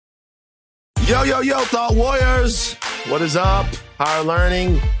Yo, Thought Warriors. What is up? Higher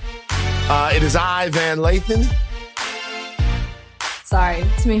Learning. It is I, Van Lathan. Sorry,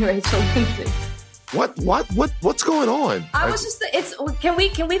 it's me, Rachel Lindsay. What's going on? Can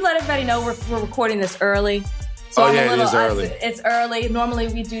we let everybody know we're recording this early? So it is early. It's early. Normally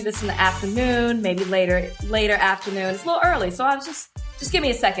we do this in the afternoon, maybe later afternoon. It's a little early. So I was just give me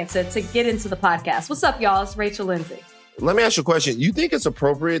a second to get into the podcast. What's up, y'all? It's Rachel Lindsay. Let me ask you a question. You think it's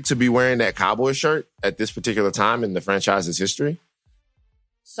appropriate to be wearing that cowboy shirt at this particular time in the franchise's history?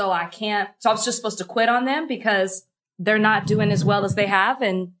 So I was just supposed to quit on them because they're not doing as well as they have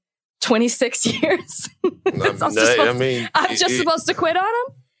in 26 years. I'm just supposed to quit on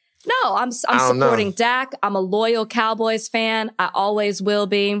them? No, I'm supporting Dak. I'm a loyal Cowboys fan. I always will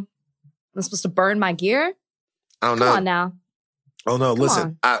be. I'm supposed to burn my gear? I don't know. Come on now. Oh, no.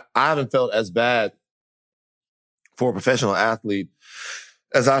 Listen, I haven't felt as bad for a professional athlete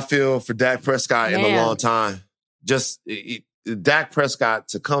as I feel for Dak Prescott in a long time. Dak Prescott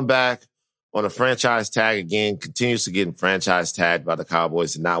to come back on a franchise tag again, continues to get franchise tagged by the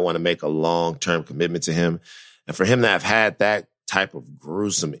Cowboys and not want to make a long-term commitment to him. And for him to have had that type of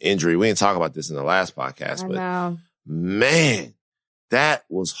gruesome injury, we didn't talk about this in the last podcast, but man, that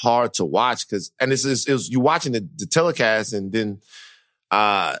was hard to watch because it was you watching the telecast and then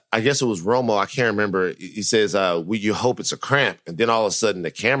I guess it was Romo. I can't remember. He says, you hope it's a cramp. And then all of a sudden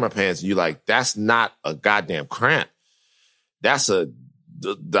the camera pans and you're like, that's not a goddamn cramp. That's the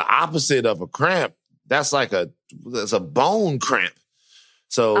opposite of a cramp. That's a bone cramp.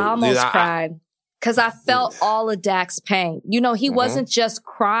 So I almost cried because I felt all of Dak's pain. You know, he wasn't just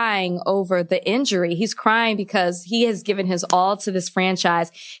crying over the injury. He's crying because he has given his all to this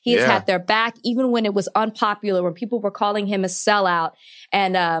franchise. He has had their back, even when it was unpopular, when people were calling him a sellout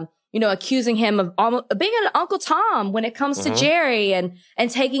and, accusing him of almost being an Uncle Tom when it comes to Jerry and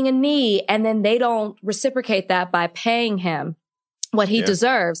taking a knee. And then they don't reciprocate that by paying him what he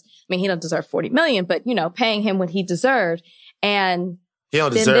deserves. I mean, he don't deserve $40 million, but, paying him what he deserved. And he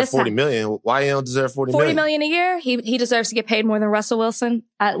don't deserve $40 million. Why he don't deserve $40 million? $40 million a year? He deserves to get paid more than Russell Wilson?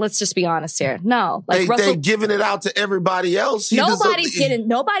 Let's just be honest here. No. They're giving it out to everybody else. Nobody's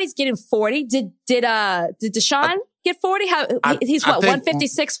getting 40. Did Deshaun get 40? He's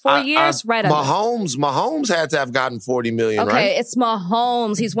 156 4 years? Right. Mahomes had to have gotten $40 million, right? Okay, it's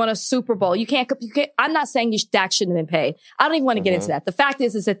Mahomes. He's won a Super Bowl. You can't, I'm not saying Dak shouldn't have been paid. I don't even want to get into that. The fact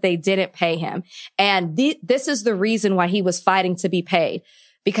is that they didn't pay him. And this is the reason why he was fighting to be paid.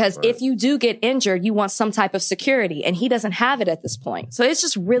 Because if you do get injured, you want some type of security. And he doesn't have it at this point. So it's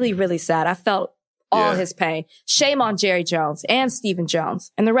just really, really sad. I felt all his pain. Shame on Jerry Jones and Stephen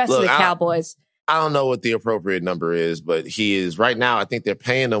Jones and the rest of the Cowboys. I don't know what the appropriate number is, but he is right now. I think they're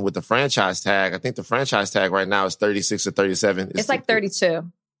paying him with the franchise tag. I think the franchise tag right now is 36 or 37. It's like 32.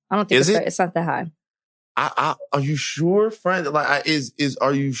 I don't think it's not that high. Are you sure, friend? Are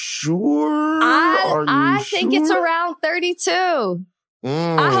you sure? I think it's around 32.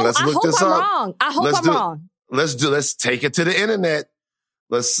 Let's look this up. I hope I'm wrong. Let's take it to the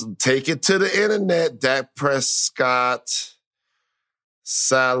internet. Dak Prescott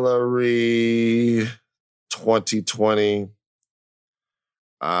salary 2020.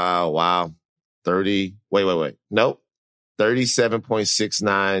 Wow. 30. Wait. Nope.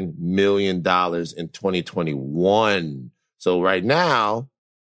 $37.69 million in 2021. So right now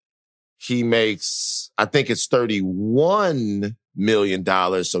he makes, I think it's $31 million.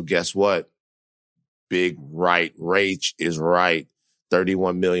 So guess what? Big right. Rach is right.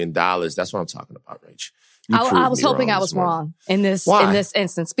 $31 million. That's what I'm talking about, Rach. I was hoping I was wrong in this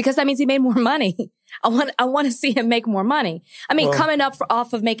instance because that means he made more money. I want to see him make more money. I mean, coming up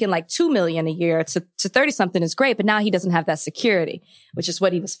off of making like $2 million a year to 30 something is great, but now he doesn't have that security, which is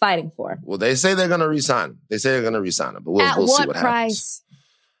what he was fighting for. Well, they say they're going to re-sign him. But we'll see what price?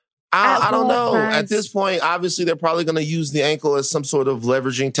 Happens. I don't know. Price? At this point, obviously, they're probably going to use the ankle as some sort of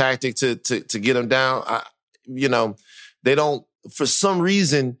leveraging tactic to get him down. They don't, for some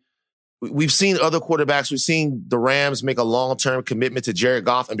reason. We've seen other quarterbacks. We've seen the Rams make a long-term commitment to Jared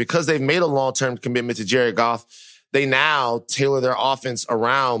Goff. And because they've made a long-term commitment to Jared Goff, they now tailor their offense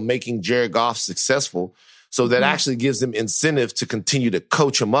around making Jared Goff successful. So that actually gives them incentive to continue to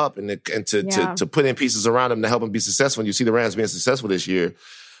coach him up and to put in pieces around him to help him be successful. And you see the Rams being successful this year.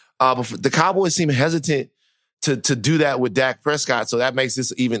 But the Cowboys seem hesitant to do that with Dak Prescott. So that makes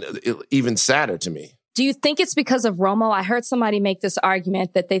this even sadder to me. Do you think it's because of Romo? I heard somebody make this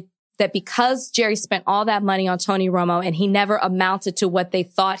argument that because Jerry spent all that money on Tony Romo and he never amounted to what they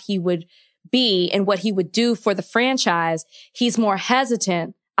thought he would be and what he would do for the franchise, he's more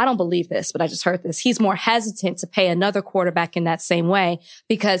hesitant I don't believe this, but I just heard this. He's more hesitant to pay another quarterback in that same way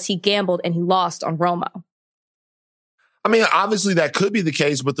because he gambled and he lost on Romo. I mean, obviously that could be the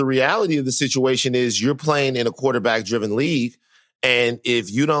case, but the reality of the situation is you're playing in a quarterback-driven league, and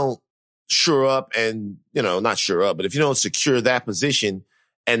if you don't shore up and, not shore up, but if you don't secure that position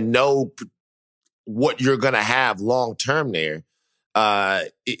and know what you're going to have long-term there,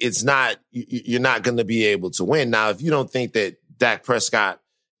 you're not going to be able to win. Now, if you don't think that Dak Prescott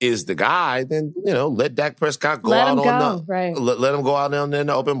is the guy, then, let Dak Prescott let him go out in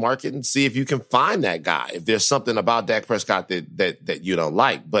the open market and see if you can find that guy. If there's something about Dak Prescott that you don't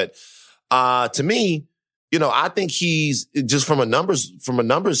like. But, to me, I think he's just from a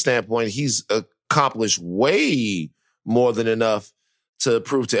numbers standpoint, he's accomplished way more than enough to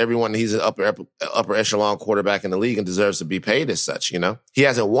prove to everyone that he's an upper echelon quarterback in the league and deserves to be paid as such. He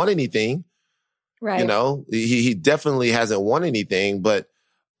hasn't won anything. Right. He definitely hasn't won anything, but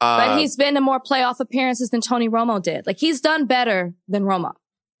he's been in more playoff appearances than Tony Romo did. Like, he's done better than Romo.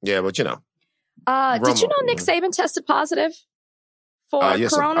 Yeah, but Romo, did you know Nick Saban tested positive for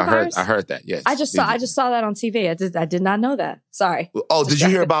coronavirus? I heard that. Yes, I just saw that on TV. I did not know that. Sorry. Oh, did you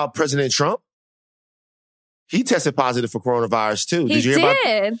hear about President Trump? He tested positive for coronavirus too. Did you hear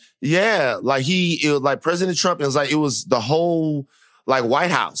about? Yeah, like President Trump. It was the whole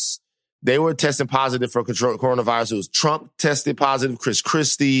White House. They were testing positive for coronavirus. It was Trump tested positive, Chris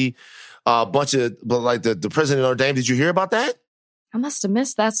Christie, a bunch of, the president of Notre Dame. Did you hear about that? I must have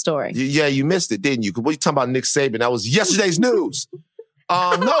missed that story. Yeah, you missed it, didn't you? What are you talking about, Nick Saban? That was yesterday's news.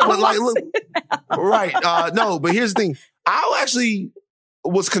 No, but here's the thing. I actually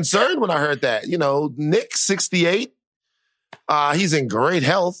was concerned when I heard that. Nick, 68, he's in great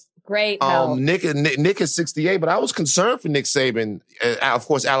health. Great health. Nick is 68, but I was concerned for Nick Saban. Of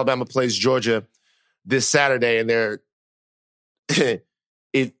course, Alabama plays Georgia this Saturday, and there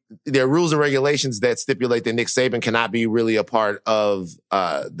are rules and regulations that stipulate that Nick Saban cannot be really a part of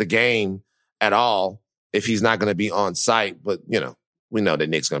the game at all if he's not going to be on site. But, we know that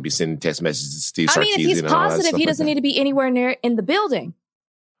Nick's going to be sending text messages to Steve Sarkisian. I mean, if he's positive, he doesn't need to be anywhere near in the building.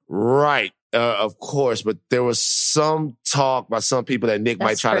 Right. Of course, but there was some talk by some people that Nick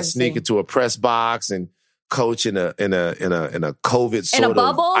might try to sneak into a press box and coach in a COVID sort of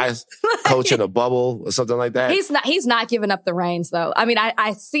bubble, coach in a bubble or something like that. He's not giving up the reins though. I mean,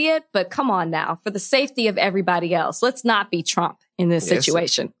 I see it, but come on now, for the safety of everybody else, let's not be Trump in this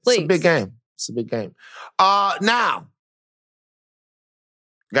situation, please. It's a big game. Now,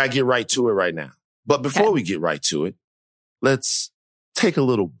 gotta get right to it right now. But before we get right to it, let's take a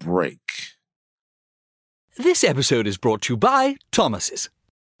little break. This episode is brought to you by Thomas's.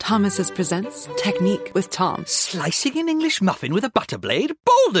 Thomas's presents Technique with Tom. Slicing an English muffin with a butter blade?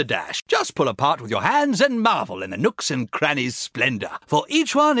 Boulder Dash! Just pull apart with your hands and marvel in the nooks and crannies' splendor. For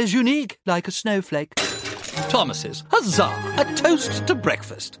each one is unique like a snowflake. Thomas's. Huzzah! A toast to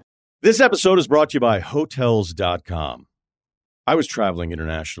breakfast. This episode is brought to you by Hotels.com. I was traveling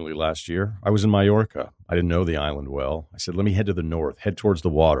internationally last year. I was in Mallorca. I didn't know the island well. I said, let me head to the north, head towards the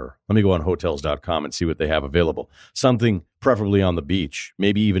water. Let me go on Hotels.com and see what they have available. Something preferably on the beach,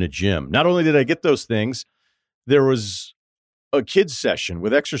 maybe even a gym. Not only did I get those things, there was a kids session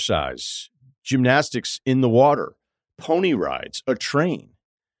with exercise, gymnastics in the water, pony rides, a train.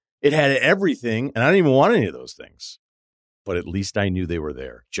 It had everything, and I didn't even want any of those things. But at least I knew they were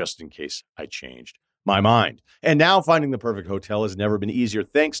there, just in case I changed my mind. And now finding the perfect hotel has never been easier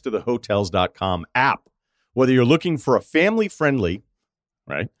thanks to the Hotels.com app. Whether you're looking for a family-friendly,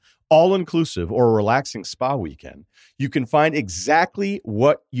 right, all-inclusive or a relaxing spa weekend, you can find exactly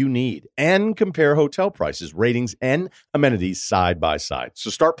what you need and compare hotel prices, ratings, and amenities side by side. So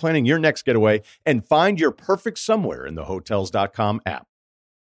start planning your next getaway and find your perfect somewhere in the Hotels.com app.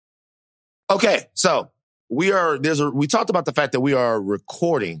 Okay, so we talked about the fact that we are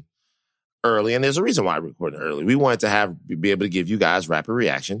recording early, and there's a reason why we're recording early. We wanted to be able to give you guys rapid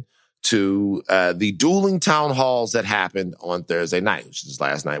reaction to the dueling town halls that happened on Thursday night, which is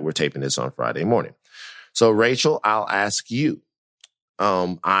last night. We're taping this on Friday morning. So, Rachel, I'll ask you.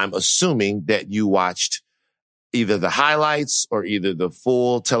 I'm assuming that you watched either the highlights or either the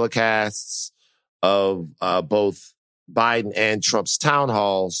full telecasts of both Biden and Trump's town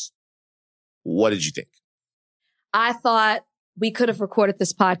halls. What did you think? I thought we could have recorded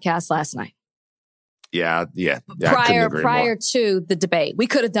this podcast last night. Yeah. Prior to the debate, we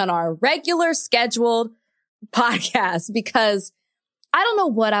could have done our regular scheduled podcast because I don't know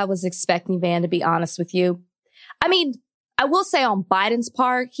what I was expecting, Van, to be honest with you. I mean, I will say on Biden's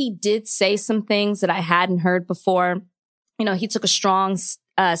part, he did say some things that I hadn't heard before. You know, he took a strong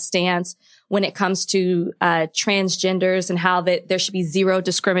stance when it comes to transgenders and how that there should be zero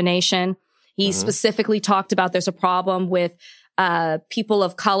discrimination. He specifically talked about there's a problem with people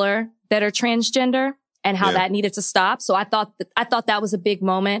of color that are transgender and how that needed to stop. So I thought that was a big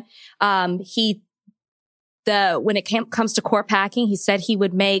moment. When it comes to court packing, he said he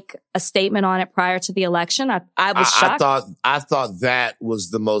would make a statement on it prior to the election. I was shocked. I thought that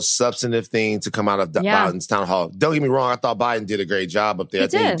was the most substantive thing to come out of Biden's town hall. Don't get me wrong. I thought Biden did a great job up there. He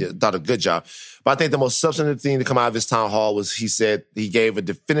did a good job. But I think the most substantive thing to come out of his town hall was he said he gave a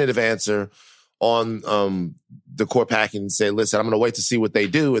definitive answer on the court packing and said, listen, I'm going to wait to see what they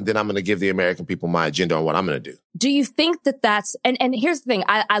do, and then I'm going to give the American people my agenda on what I'm going to do. Do you think that that's, and here's the thing,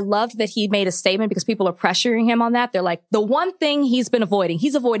 I loved that he made a statement because people are pressuring him on that. They're like, the one thing he's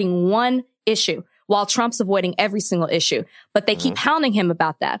avoiding one issue while Trump's avoiding every single issue, but they keep hounding him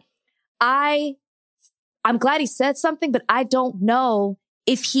about that. I'm glad he said something, but I don't know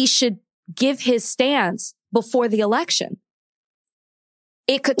if he should give his stance before the election.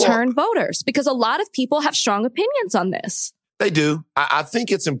 It could turn voters because a lot of people have strong opinions on this. They do. I think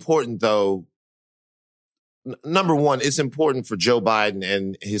it's important, though. Number one, it's important for Joe Biden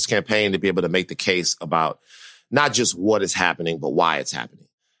and his campaign to be able to make the case about not just what is happening, but why it's happening.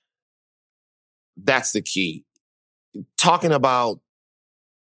 That's the key. Talking about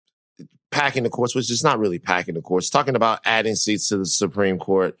packing the courts, which is not really packing the courts, talking about adding seats to the Supreme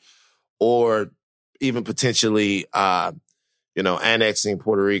Court or even potentially annexing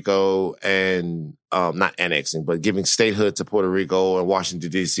Puerto Rico and not annexing, but giving statehood to Puerto Rico and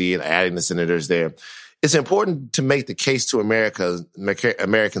Washington, D.C. and adding the senators there. It's important to make the case to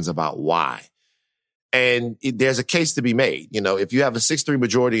Americans about why. And there's a case to be made. If you have a 6-3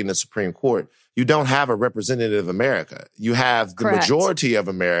 majority in the Supreme Court, you don't have a representative America. You have the majority of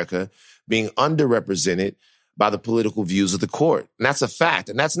America being underrepresented by the political views of the court. And that's a fact.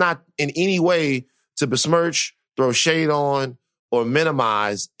 And that's not in any way to besmirch, throw shade on, or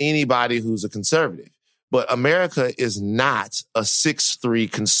minimize anybody who's a conservative. But America is not a 6-3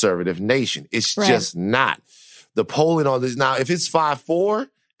 conservative nation. It's just not. The polling on this, now, if it's 5-4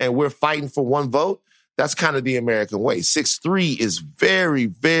 and we're fighting for one vote, that's kind of the American way. 6-3 is very,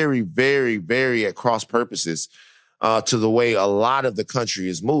 very, very, very at cross purposes to the way a lot of the country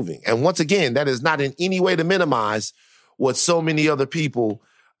is moving. And once again, that is not in any way to minimize what so many other people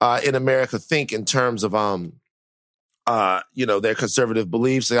in America think in terms of their conservative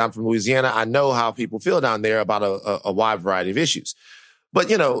beliefs. I'm from Louisiana. I know how people feel down there about a wide variety of issues.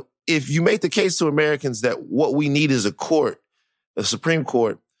 But, if you make the case to Americans that what we need is a Supreme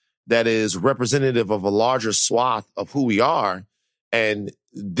Court that is representative of a larger swath of who we are, and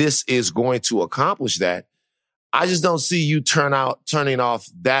this is going to accomplish that, I just don't see you turning off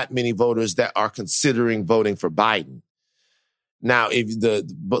that many voters that are considering voting for Biden. Now,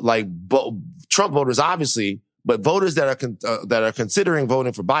 Trump voters, obviously, but voters that are considering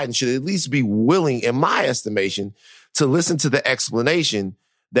voting for Biden should at least be willing, in my estimation, to listen to the explanation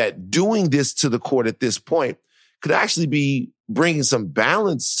that doing this to the court at this point could actually be bringing some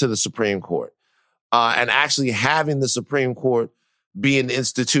balance to the Supreme Court and actually having the Supreme Court be an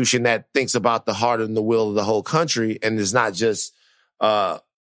institution that thinks about the heart and the will of the whole country and is not just a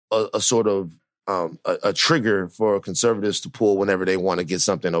sort of a trigger for conservatives to pull whenever they want to get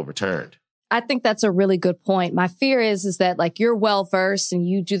something overturned. I think that's a really good point. My fear is that you're well versed and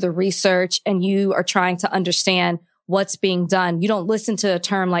you do the research and you are trying to understand what's being done. You don't listen to a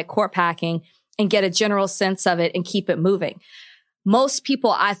term like court packing and get a general sense of it and keep it moving. Most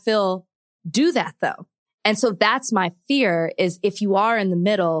people, I feel, do that though. And so that's my fear, is if you are in the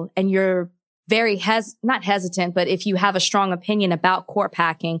middle and you're very not hesitant, but if you have a strong opinion about court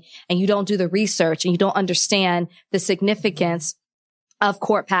packing and you don't do the research and you don't understand the significance of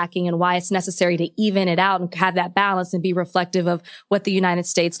court packing and why it's necessary to even it out and have that balance and be reflective of what the United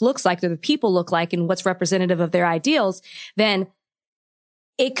States looks like, or the people look like, and what's representative of their ideals, then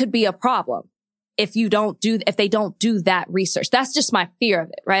it could be a problem if they don't do that research. That's just my fear of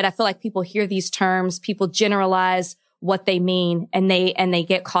it, right? I feel like people hear these terms, people generalize what they mean, and they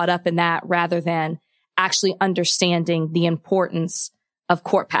get caught up in that rather than actually understanding the importance of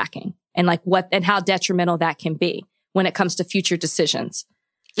court packing and and how detrimental that can be when it comes to future decisions.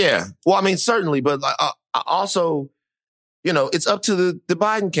 Yeah. Well, I mean, certainly, but also, it's up to the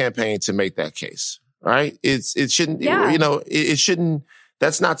Biden campaign to make that case, right? It shouldn't, it shouldn't,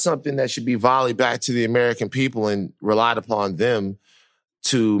 that's not something that should be volleyed back to the American people and relied upon them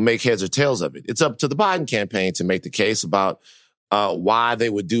to make heads or tails of it. It's up to the Biden campaign to make the case about why they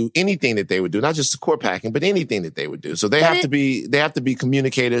would do anything that they would do, not just the court packing, but anything that they would do. So they have to be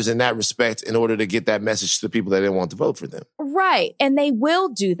communicators in that respect in order to get that message to the people that they want to vote for them. Right. Right. And they will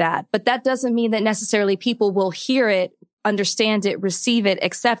do that. But that doesn't mean that necessarily people will hear it, understand it, receive it,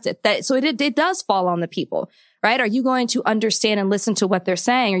 accept it. So it does fall on the people, right? Are you going to understand and listen to what they're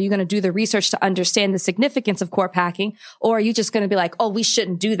saying? Are you going to do the research to understand the significance of court packing? Or are you just going to be like, oh, we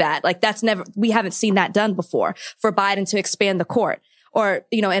shouldn't do that? Like we haven't seen that done before for Biden to expand the court. Or,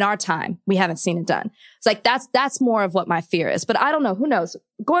 in our time, we haven't seen it done. It's like, that's more of what my fear is. But I don't know. Who knows?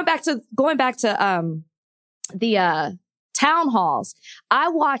 Going back to the town halls, I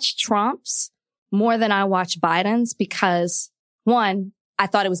watch Trump's more than I watch Biden's because, one, I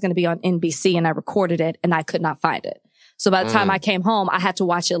thought it was going to be on NBC and I recorded it and I could not find it. So by the time I came home, I had to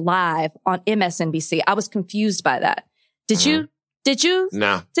watch it live on MSNBC. I was confused by that. Did you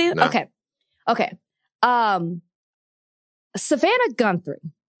No. see it? No. Okay. Savannah Guthrie.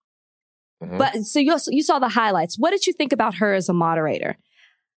 But so you saw the highlights. What did you think about her as a moderator?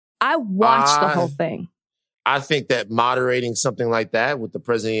 I watched the whole thing. I think that moderating something like that with the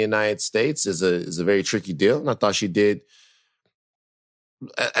president of the United States is a very tricky deal. And I thought she did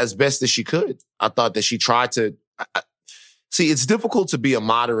as best as she could. I thought that she tried to see, it's difficult to be a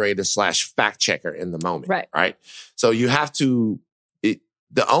moderator / fact checker in the moment. Right. So you have to,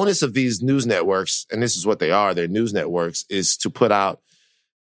 the onus of these news networks, and this is what they are, they're news networks, is to put out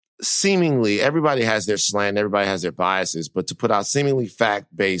seemingly, everybody has their slant, everybody has their biases, but to put out seemingly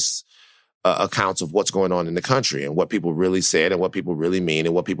fact-based accounts of what's going on in the country and what people really said and what people really mean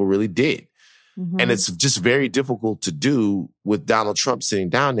and what people really did. And it's just very difficult to do with Donald Trump sitting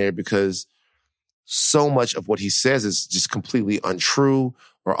down there because so much of what he says is just completely untrue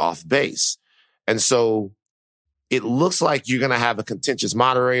or off base. And so it looks like you're going to have a contentious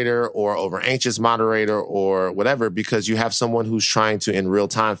moderator or over anxious moderator or whatever, because you have someone who's trying to in real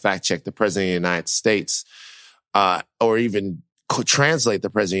time fact check the president of the United States, or even could translate the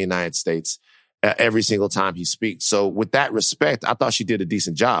president of the United States every single time he speaks. So with that respect, I thought she did a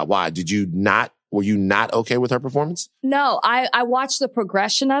decent job. Why? Were you not okay with her performance? No, I watched the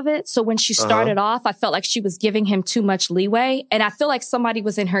progression of it. So when she started off, I felt like she was giving him too much leeway. And I feel like somebody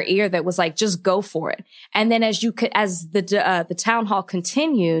was in her ear that was like, just go for it. And then as the town hall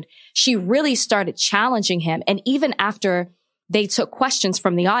continued, she really started challenging him. And even after they took questions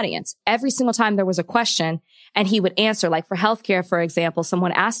from the audience, every single time there was a question and he would answer, like for healthcare, for example,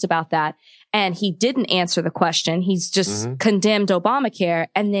 someone asked about that. And he didn't answer the question. He's just condemned Obamacare.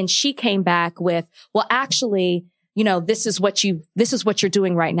 And then she came back with, well, actually, this is what you're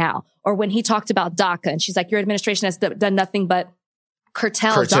doing right now. Or when he talked about DACA and she's like, your administration has done nothing but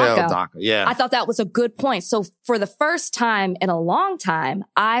curtail DACA. Yeah. I thought that was a good point. So for the first time in a long time,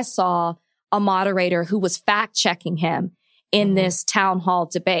 I saw a moderator who was fact checking him in this town hall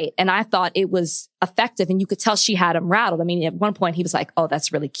debate. And I thought it was effective. And you could tell she had him rattled. I mean, at one point he was like, oh,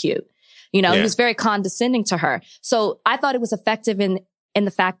 that's really cute. He was very condescending to her. So I thought it was effective in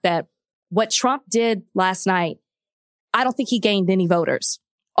the fact that what Trump did last night, I don't think he gained any voters.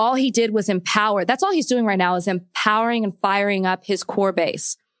 All he did was empower. That's all he's doing right now is empowering and firing up his core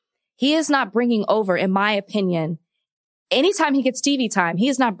base. He is not bringing over, in my opinion, anytime he gets TV time, he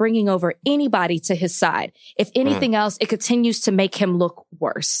is not bringing over anybody to his side. If anything else, it continues to make him look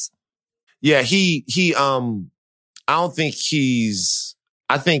worse. Yeah,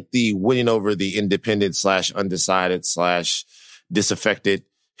 I think the winning over the independent / undecided / disaffected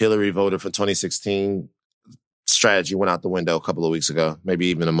Hillary voter from 2016 strategy went out the window a couple of weeks ago, maybe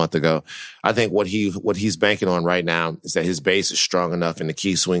even a month ago. I think what he's banking on right now is that his base is strong enough in the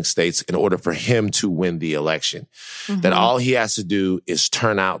key swing states in order for him to win the election. That all he has to do is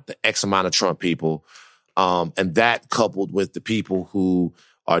turn out the X amount of Trump people. And that coupled with the people who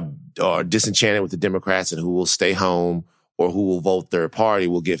are disenchanted with the Democrats and who will stay home or who will vote third party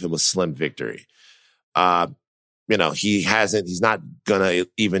will give him a slim victory. He's not going to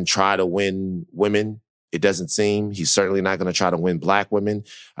even try to win women. It doesn't seem. He's certainly not going to try to win black women.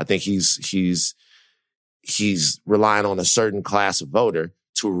 I think he's relying on a certain class of voter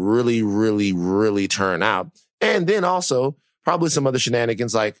to really, really, really turn out. And then also probably some other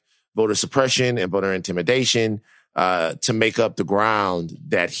shenanigans like voter suppression and voter intimidation, to make up the ground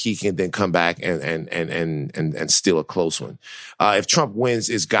that he can then come back and steal a close one. If Trump wins,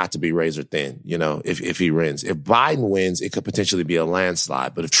 it's got to be razor thin, if he wins. If Biden wins, it could potentially be a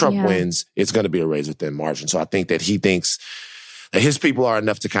landslide. But if Trump wins, it's going to be a razor thin margin. So I think that he thinks that his people are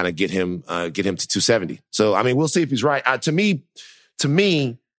enough to kind of get him to 270. So, I mean, we'll see if he's right. To me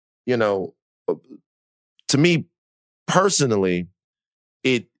personally,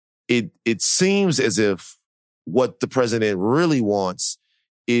 it seems as if what the president really wants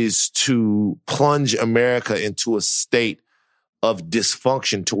is to plunge America into a state of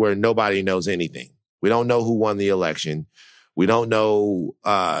dysfunction to where nobody knows anything. We don't know who won the election. We don't know,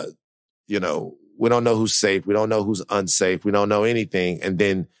 we don't know who's safe. We don't know who's unsafe. We don't know anything. And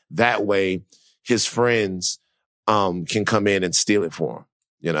then that way, his friends can come in and steal it for him.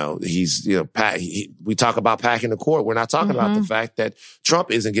 We talk about packing the court. We're not talking about the fact that Trump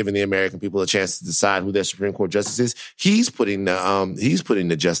isn't giving the American people a chance to decide who their Supreme Court justice is. He's putting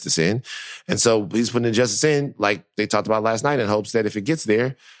the justice in. And so he's putting the justice in, like they talked about last night, in hopes that if it gets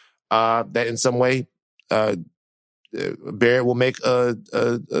there, that in some way, Barrett will make a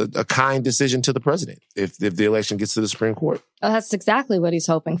kind decision to the president if the election gets to the Supreme Court. Oh, that's exactly what he's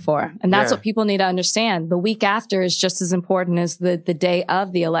hoping for. And that's what people need to understand. The week after is just as important as the day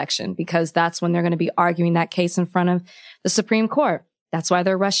of the election, because that's when they're going to be arguing that case in front of the Supreme Court. That's why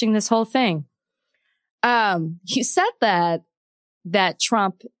they're rushing this whole thing. You said that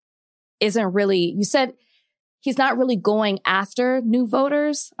Trump isn't really, you said he's not really going after new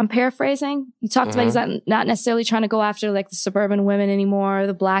voters. I'm paraphrasing. You talked about he's not necessarily trying to go after like the suburban women anymore,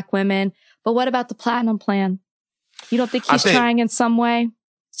 the black women. But what about the platinum plan? You don't think he's trying in some way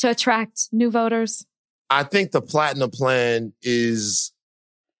to attract new voters? I think the platinum plan is,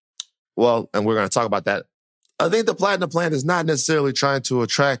 well, and we're going to talk about that. I think the platinum plan is not necessarily trying to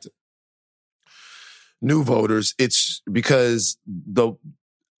attract new voters. It's because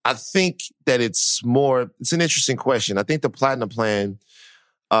I think that it's an interesting question. I think the platinum plan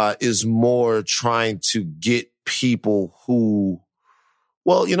is more trying to get people who,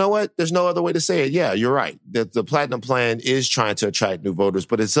 well, you know what? There's no other way to say it. Yeah, you're right. The platinum plan is trying to attract new voters,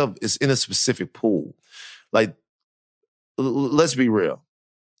 but it's in a specific pool. Like, let's be real.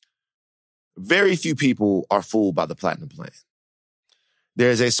 Very few people are fooled by the platinum plan.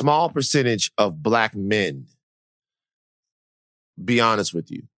 There's a small percentage of black men, be honest with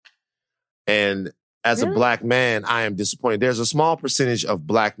you. And as a black man, I am disappointed. There's a small percentage of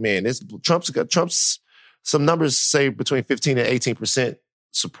black men. Trump's some numbers say between 15 and 18%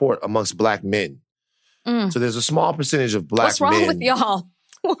 support amongst black men. So there's a small percentage of black men. What's wrong with y'all?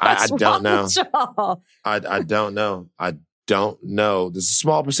 I don't know. I don't know. I don't know. There's a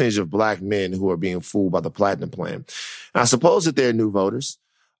small percentage of black men who are being fooled by the platinum plan. And I suppose that they're new voters.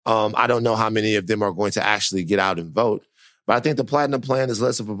 I don't know how many of them are going to actually get out and vote. But I think the platinum plan is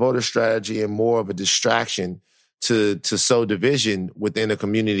less of a voter strategy and more of a distraction to sow division within a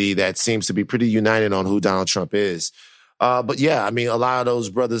community that seems to be pretty united on who Donald Trump is. But yeah, I mean, a lot of those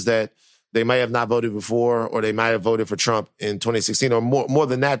brothers that they may have not voted before, or they might have voted for Trump in 2016, or more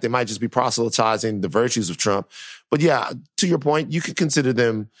than that, they might just be proselytizing the virtues of Trump. But yeah, to your point, you could consider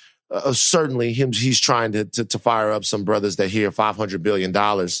them certainly he's trying to fire up some brothers that hear $500 billion.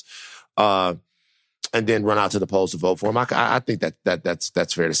 And then run out to the polls to vote for him. I think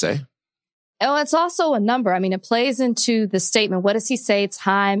that's fair to say. Oh, it's also a number. I mean, it plays into the statement. What does he say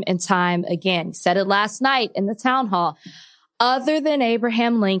time and time again? He said it last night in the town hall. Other than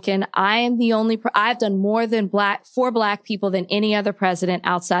Abraham Lincoln, I am the only, I've done more for black people than any other president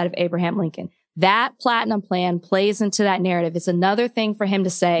outside of Abraham Lincoln. That platinum plan plays into that narrative. It's another thing for him to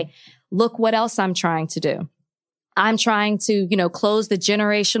say, look what else I'm trying to do. I'm trying to, close the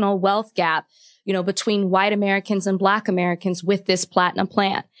generational wealth gap, between white Americans and black Americans with this platinum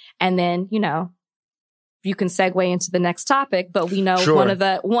plan. And then, you can segue into the next topic, but we know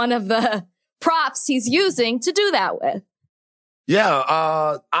one of the props he's using to do that with.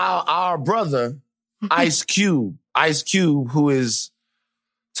 Yeah. Our brother, Ice Cube, who is,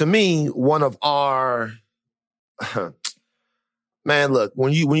 to me, one of our, man, look,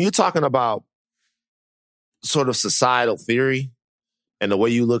 when you're talking about sort of societal theory, and the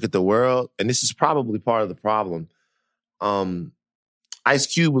way you look at the world, and this is probably part of the problem, Ice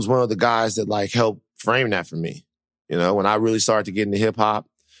Cube was one of the guys that helped frame that for me. When I really started to get into hip hop,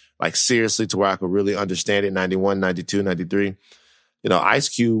 seriously to where I could really understand it, 91, 92, 93. Ice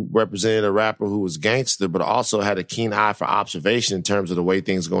Cube represented a rapper who was gangster, but also had a keen eye for observation in terms of the way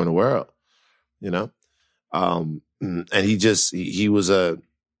things go in the world. And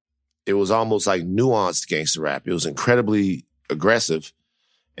it was almost like nuanced gangster rap. It was incredibly aggressive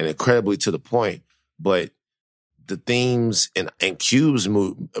and incredibly to the point, but the themes in Cube's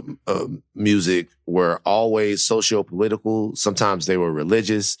music were always socio-political. Sometimes they were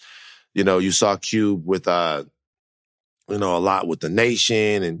religious. You saw Cube with, a lot with The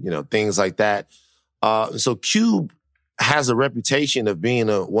Nation and, things like that. So Cube has a reputation of being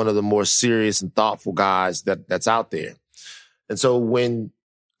one of the more serious and thoughtful guys that's out there. And so when,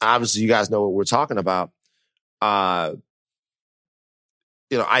 obviously you guys know what we're talking about,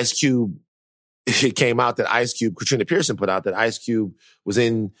 Ice Cube, it came out that Katrina Pearson put out that Ice Cube was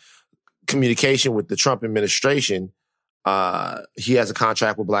in communication with the Trump administration he has a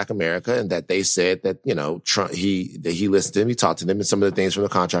contract with Black America, and that they said that, Trump, that he listened to them, he talked to them, and some of the things from the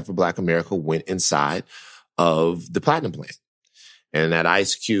contract for Black America went inside of the Platinum Plan. And that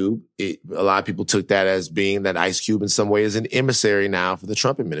Ice Cube, a lot of people took that as being that Ice Cube in some way is an emissary now for the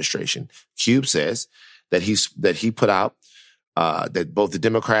Trump administration. Cube says that he put out, that both the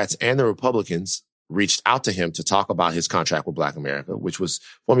Democrats and the Republicans reached out to him to talk about his contract with Black America, which was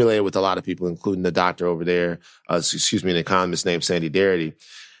formulated with a lot of people, including the doctor over there, an economist named Sandy Darity,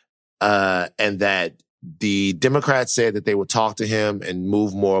 and that the Democrats said that they would talk to him and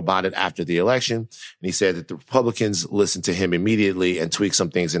move more about it after the election. And he said that the Republicans listened to him immediately and tweaked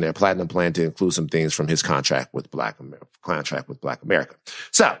some things in their Platinum Plan to include some things from his contract with Black America.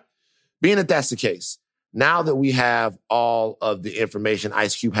 So, being that that's the case, now that we have all of the information,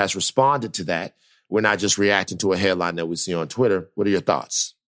 Ice Cube has responded to that. We're not just reacting to a headline that we see on Twitter. What are your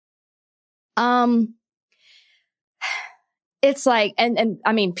thoughts? It's like, and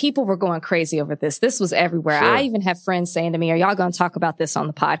I mean, people were going crazy over this. This was everywhere. Sure. I even have friends saying to me, are y'all going to talk about this on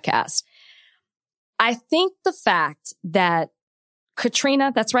the podcast? I think the fact that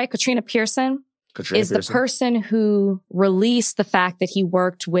Katrina Pearson is the person who released the fact that he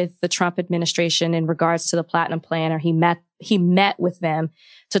worked with the Trump administration in regards to the Platinum Plan, or he met with them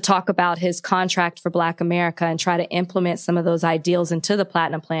to talk about his contract for Black America and try to implement some of those ideals into the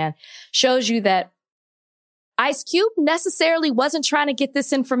Platinum Plan, shows you that Ice Cube necessarily wasn't trying to get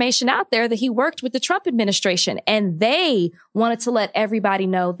this information out there, that he worked with the Trump administration, and they wanted to let everybody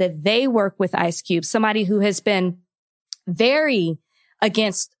know that they work with Ice Cube, somebody who has been very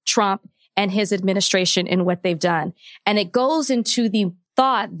against Trump and his administration in what they've done. And it goes into the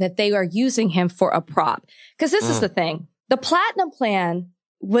thought that they are using him for a prop. Because this is the thing. The Platinum Plan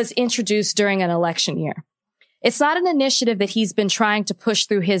was introduced during an election year. It's not an initiative that he's been trying to push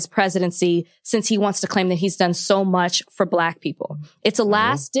through his presidency since he wants to claim that he's done so much for Black people. It's a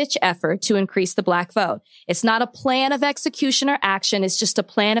last-ditch effort to increase the Black vote. It's not a plan of execution or action. It's just a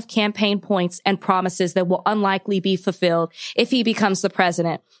plan of campaign points and promises that will unlikely be fulfilled if he becomes the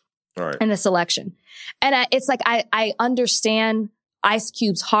president in this election. And it's like, I understand Ice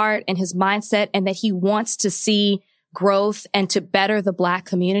Cube's heart and his mindset, and that he wants to see growth and to better the Black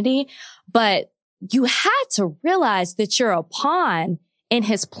community. But you had to realize that you're a pawn in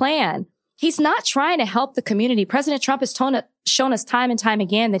his plan. He's not trying to help the community. President Trump has shown us time and time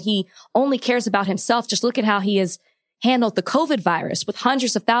again that he only cares about himself. Just look at how he has handled the COVID virus with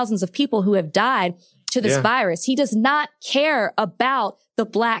hundreds of thousands of people who have died to this virus. He does not care about the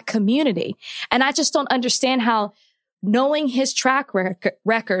Black community. And I just don't understand how, knowing his track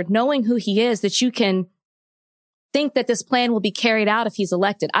record, knowing who he is, that you can think that this plan will be carried out if he's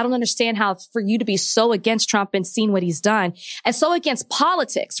elected. I don't understand how, for you to be so against Trump and seeing what he's done, and so against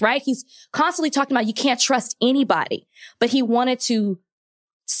politics, right? He's constantly talking about you can't trust anybody, but he wanted to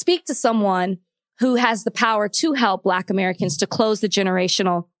speak to someone who has the power to help Black Americans to close the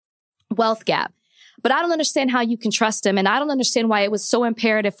generational wealth gap. But I don't understand how you can trust him. And I don't understand why it was so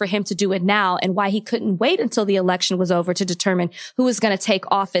imperative for him to do it now, and why he couldn't wait until the election was over to determine who was going to take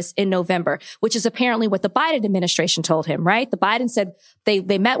office in November, which is apparently what the Biden administration told him, right? The Biden said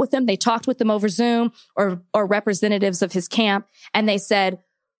they met with him. They talked with them over Zoom or representatives of his camp. And they said,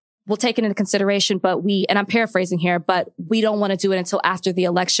 we'll take it into consideration, but and I'm paraphrasing here, but we don't want to do it until after the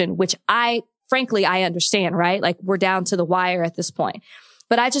election, which frankly, I understand, right? Like, we're down to the wire at this point.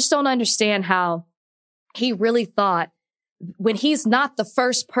 But I just don't understand how he really thought, when he's not the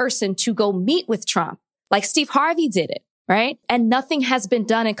first person to go meet with Trump, like Steve Harvey did it, right? And nothing has been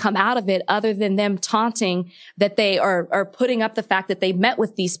done and come out of it other than them taunting that they are putting up the fact that they met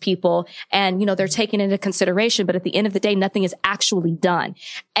with these people and, they're taken into consideration. But at the end of the day, nothing is actually done.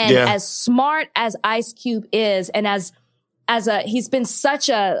 And as smart as Ice Cube is, and he's been such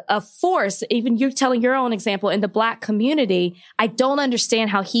a force, even you telling your own example in the Black community, I don't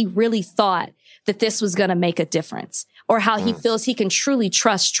understand how he really thought that this was going to make a difference, or how he feels he can truly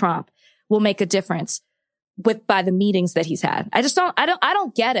trust Trump will make a difference by the meetings that he's had. I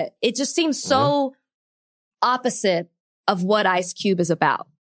don't get it. It just seems so opposite of what Ice Cube is about.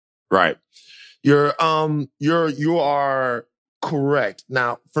 Right. You are correct.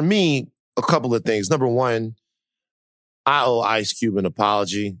 Now, for me, a couple of things. Number one, I owe Ice Cube an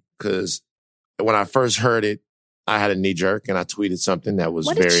apology, because when I first heard it, I had a knee jerk and I tweeted something that was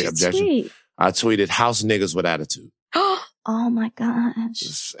very objectionable. I tweeted "House niggas with attitude." Oh my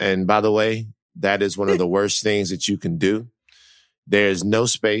gosh. And by the way, that is one of the worst things that you can do. There's no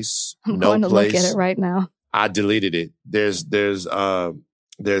space, I'm no going to place. Look at it right now. I deleted it. There's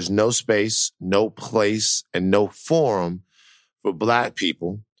no space, no place, and no forum for Black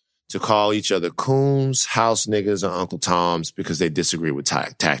people to call each other coons, house niggas, or Uncle Toms because they disagree with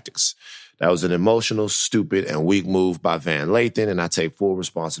tactics. That was an emotional, stupid, and weak move by Van Lathan, and I take full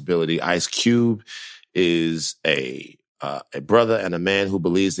responsibility. Ice Cube is a brother and a man who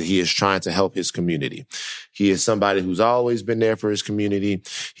believes that he is trying to help his community. He is somebody who's always been there for his community.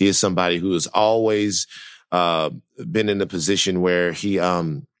 He is somebody who has always been in a position where he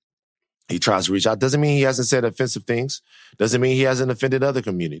tries to reach out. Doesn't mean he hasn't said offensive things. Doesn't mean he hasn't offended other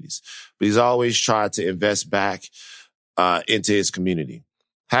communities. But he's always tried to invest back into his community.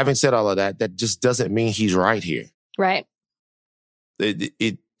 Having said all of that, that just doesn't mean he's right here. Right.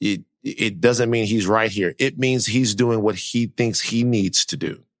 It doesn't mean he's right here. It means he's doing what he thinks he needs to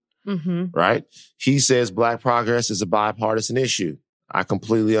do. Mm-hmm. Right? He says Black progress is a bipartisan issue. I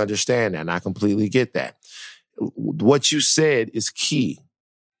completely understand that, and I completely get that. What you said is key.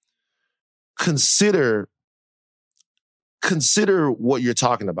 Consider what you're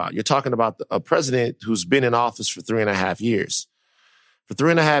talking about. You're talking about a president who's been in office for 3.5 years. For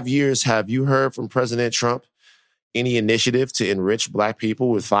 3.5 years, have you heard from President Trump any initiative to enrich Black people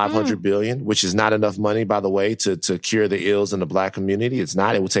with $500 billion, which is not enough money, by the way, to cure the ills in the Black community? It's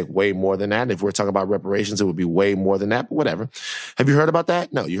not. It would take way more than that. And if we're talking about reparations, it would be way more than that, but whatever. Have you heard about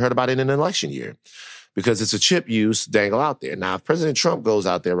that? No, you heard about it in an election year because it's a chip used to dangle out there. Now, if President Trump goes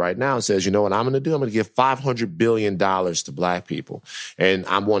out there right now and says, you know what I'm going to do? I'm going to give $500 billion to Black people. And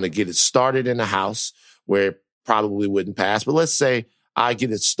I'm going to get it started in the House where it probably wouldn't pass. But let's say I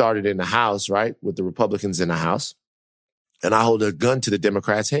get it started in the House, right, with the Republicans in the House, and I hold a gun to the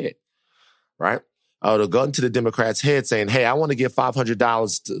Democrats' head, right? I hold a gun to the Democrats' head saying, hey, I want to give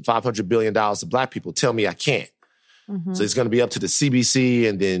 $500 billion to Black people. Tell me I can't. Mm-hmm. So it's going to be up to the CBC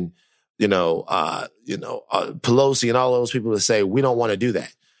and then, Pelosi and all those people to say, we don't want to do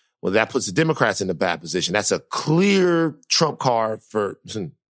that. Well, that puts the Democrats in a bad position. That's a clear trump card for,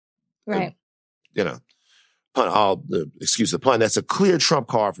 right. Excuse the pun. That's a clear trump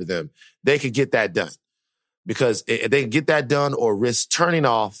card for them. They could get that done because they can get that done or risk turning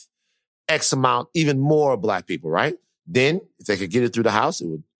off X amount, even more Black people, right? Then if they could get it through the House, it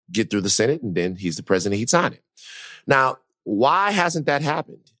would get through the Senate and then he's the president, he'd sign it. Now, why hasn't that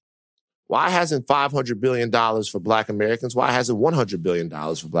happened? Why hasn't $500 billion for Black Americans? Why hasn't $100 billion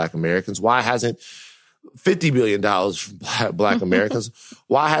for Black Americans? Why hasn't $50 billion for Black Americans?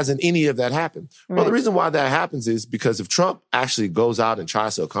 Why hasn't any of that happened? Right. Well, the reason why that happens is because if Trump actually goes out and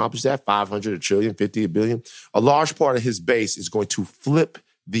tries to accomplish that, 500, a trillion, 50, a billion, a large part of his base is going to flip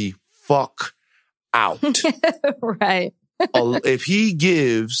the fuck out. Right. If he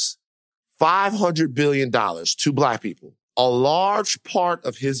gives $500 billion to Black people, a large part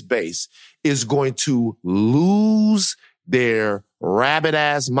of his base is going to lose their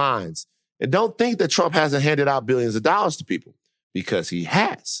rabid-ass minds. And don't think that Trump hasn't handed out billions of dollars to people, because he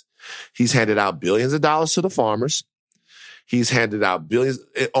has. He's handed out billions of dollars to the farmers. He's handed out billions,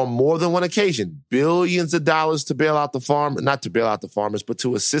 on more than one occasion, billions of dollars to bail out the farmers, not to bail out the farmers, but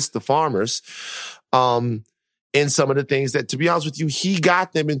to assist the farmers in some of the things that, to be honest with you, he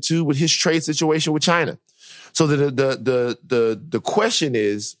got them into with his trade situation with China. So the question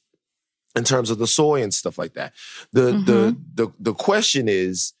is, in terms of the soy and stuff like that, the question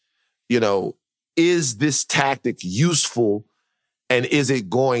is, is this tactic useful and is it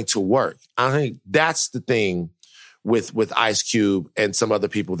going to work? I think that's the thing with Ice Cube and some other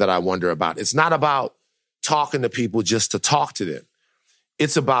people that I wonder about. It's not about talking to people just to talk to them.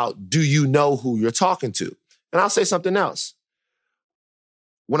 It's about, do you know who you're talking to? And I'll say something else.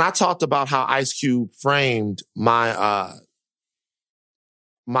 When I talked about how Ice Cube framed my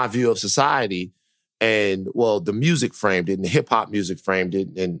view of society, and the music framed it, and the hip hop music framed it,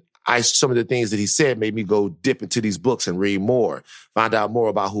 and some of the things that he said made me go dip into these books and read more, find out more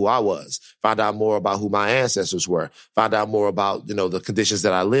about who I was, find out more about who my ancestors were, find out more about, the conditions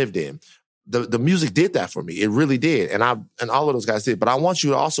that I lived in. The music did that for me. It really did. And all of those guys did. But I want you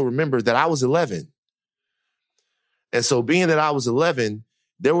to also remember that I was 11. And so being that I was 11,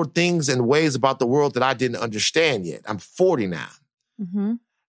 there were things and ways about the world that I didn't understand yet. I'm 40 now. Mm-hmm.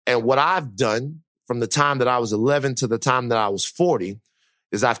 And what I've done from the time that I was 11 to the time that I was 40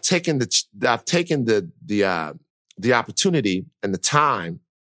 is I've taken the opportunity and the time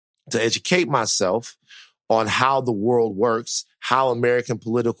to educate myself on how the world works, how American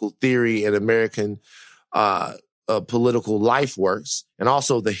political theory and American political life works, and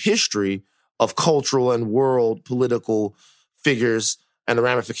also the history of cultural and world political figures and the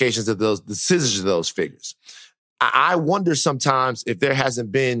ramifications of those decisions of those figures. I wonder sometimes if there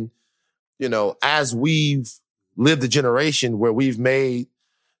hasn't been, as we've lived a generation where we've made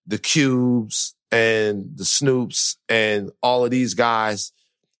the Cubes and the Snoops and all of these guys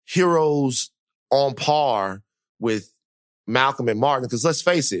heroes on par with Malcolm and Martin. Because let's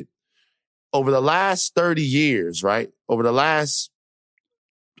face it, over the last 30 years, right? Over the last,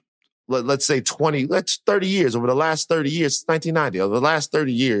 let's say 30 years, over the last 30 years, 1990, over the last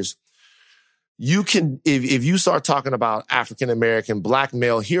 30 years, you can, if you start talking about African-American black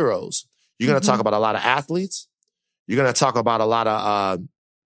male heroes, you're going to talk about a lot of athletes. You're going to talk about a lot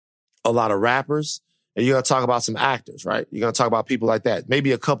of rappers, and you're going to talk about some actors, right? You're going to talk about people like that,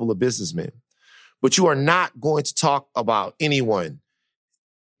 maybe a couple of businessmen. But you are not going to talk about anyone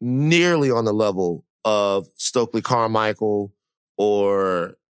nearly on the level of Stokely Carmichael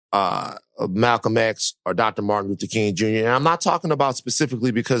or Malcolm X or Dr. Martin Luther King Jr. And I'm not talking about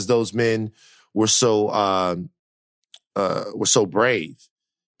specifically because those men were so brave,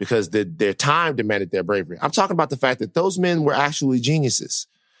 because their time demanded their bravery. I'm talking about the fact that those men were actually geniuses.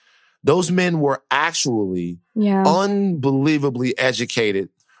 Those men were actually unbelievably educated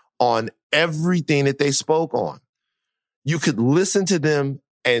on everything that they spoke on. You could listen to them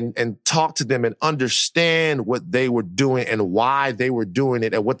and talk to them and understand what they were doing and why they were doing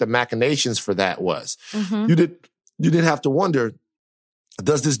it and what the machinations for that was. You didn't have to wonder,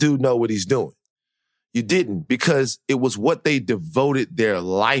 does this dude know what he's doing? You didn't, because it was what they devoted their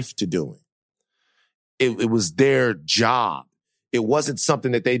life to doing. It was their job. It wasn't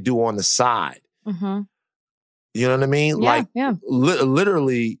something that they do on the side. You know what I mean?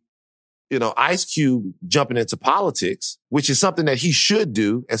 Literally, you know, Ice Cube jumping into politics, which is something that he should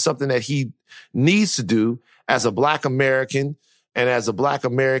do and something that he needs to do as a Black American and as a Black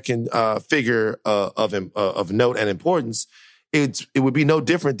American figure of note and importance. It would be no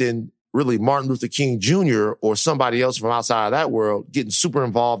different than really Martin Luther King Jr. or somebody else from outside of that world getting super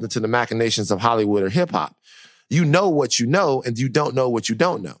involved into the machinations of Hollywood or hip hop. You know what you know, and you don't know what you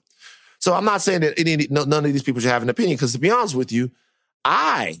don't know. So I'm not saying that none of these people should have an opinion, because to be honest with you,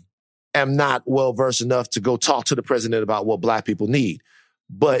 I am not well versed enough to go talk to the president about what Black people need.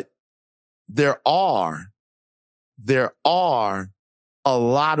 But there are a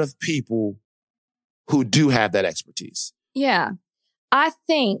lot of people who do have that expertise. Yeah. I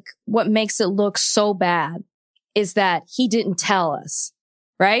think what makes it look so bad is that he didn't tell us,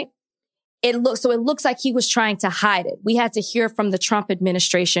 right? It looks like he was trying to hide it. We had to hear from the Trump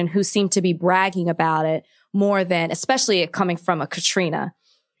administration, who seemed to be bragging about it more than, especially it coming from a Katrina,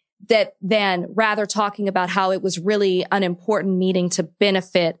 than rather talking about how it was really an important meeting to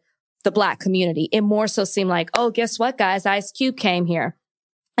benefit the Black community. It more so seemed like, oh, guess what, guys? Ice Cube came here.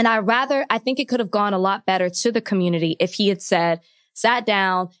 And I think it could have gone a lot better to the community if he had sat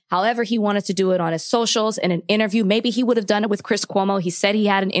down, however he wanted to do it on his socials, in an interview. Maybe he would have done it with Chris Cuomo. He said he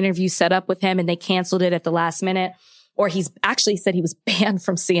had an interview set up with him and they canceled it at the last minute. Or he's actually said he was banned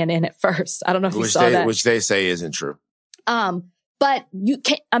from CNN at first. I don't know if you saw that. Which they say isn't true. But you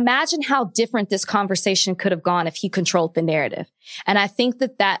can imagine how different this conversation could have gone if he controlled the narrative. And I think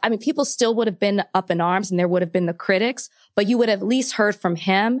people still would have been up in arms and there would have been the critics, but you would have at least heard from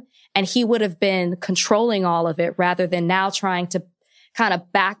him and he would have been controlling all of it rather than now trying to kind of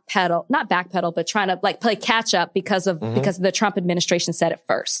not backpedal, but trying to play catch up because the Trump administration said it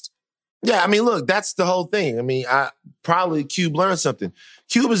first. Yeah, I mean, look, that's the whole thing. I mean, probably Cube learned something.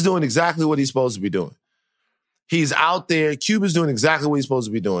 Cube is doing exactly what he's supposed to be doing. He's out there. Cube is doing exactly what he's supposed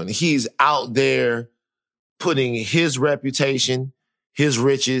to be doing. He's out there putting his reputation, his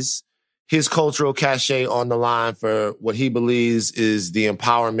riches, his cultural cachet on the line for what he believes is the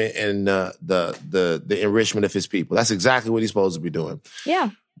empowerment and the enrichment of his people. That's exactly what he's supposed to be doing. Yeah.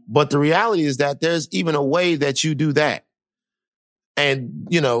 But the reality is that there's even a way that you do that. And,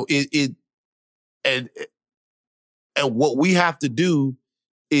 you know, and what we have to do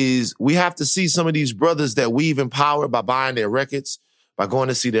is we have to see some of these brothers that we've empowered by buying their records, by going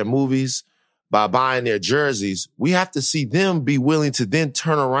to see their movies, by buying their jerseys. We have to see them be willing to then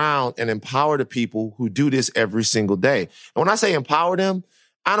turn around and empower the people who do this every single day. And when I say empower them,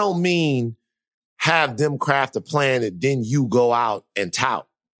 I don't mean have them craft a plan that then you go out and tout.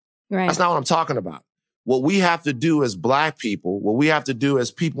 Right. That's not what I'm talking about. What we have to do as Black people, what we have to do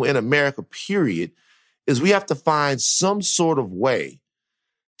as people in America, period, is we have to find some sort of way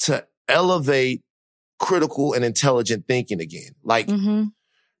to elevate critical and intelligent thinking again.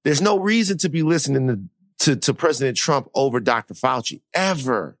 There's no reason to be listening to President Trump over Dr. Fauci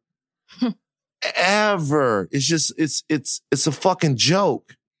ever. Ever. It's just, it's a fucking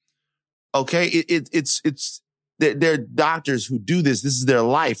joke. Okay. They're doctors who do this. This is their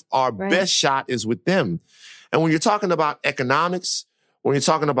life. Our best shot is with them. And when you're talking about economics, when you're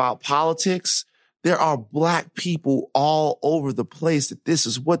talking about politics, there are Black people all over the place that this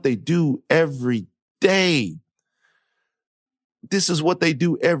is what they do every day. this is what they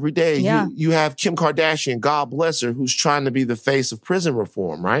do every day. Yeah. You have Kim Kardashian, God bless her, who's trying to be the face of prison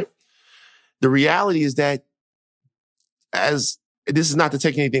reform, right? The reality is that this is not to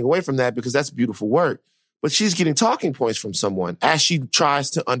take anything away from that because that's beautiful work, but she's getting talking points from someone as she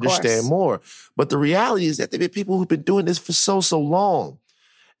tries to understand more. But the reality is that there have been people who've been doing this for so long.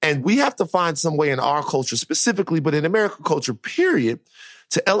 And we have to find some way in our culture specifically, but in American culture, period,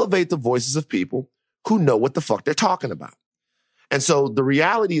 to elevate the voices of people who know what the fuck they're talking about. And so the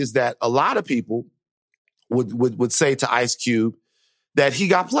reality is that a lot of people would say to Ice Cube that he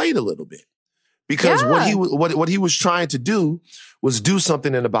got played a little bit. Because what he was trying to do was do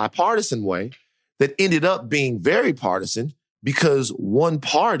something in a bipartisan way that ended up being very partisan because one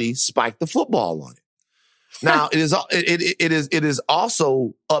party spiked the football on it. Now, it is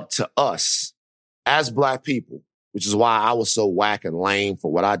also up to us as Black people, which is why I was so whack and lame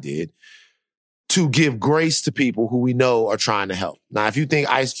for what I did, to give grace to people who we know are trying to help. Now, if you think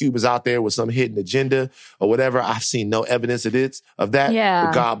Ice Cube is out there with some hidden agenda or whatever, I've seen no evidence of that.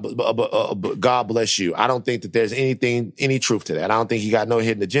 Yeah. But God bless you. I don't think that there's any truth to that. I don't think he got no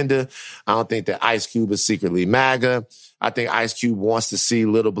hidden agenda. I don't think that Ice Cube is secretly MAGA. I think Ice Cube wants to see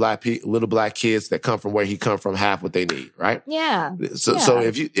little black kids that come from where he come from have what they need, right? Yeah. So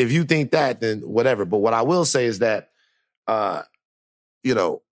if you think that, then whatever. But what I will say is that,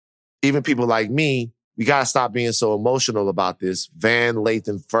 even people like me, we got to stop being so emotional about this. Van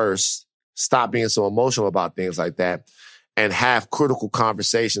Lathan first, stop being so emotional about things like that and have critical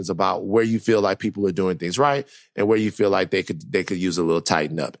conversations about where you feel like people are doing things right and where you feel like they could use a little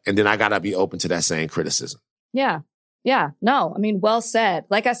tighten up. And then I got to be open to that same criticism. Yeah. Yeah. No, I mean, well said.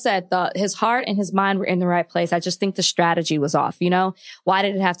 Like I said, his heart and his mind were in the right place. I just think the strategy was off. Why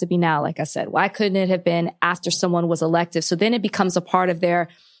did it have to be now? Like I said, why couldn't it have been after someone was elected? So then it becomes a part of their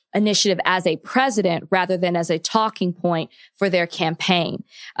initiative as a president rather than as a talking point for their campaign,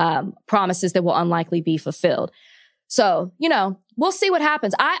 promises that will unlikely be fulfilled. So, we'll see what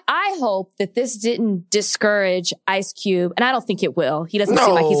happens. I hope that this didn't discourage Ice Cube, and I don't think it will. He doesn't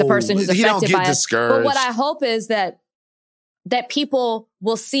seem like he's a person who's affected by it. But what I hope is that people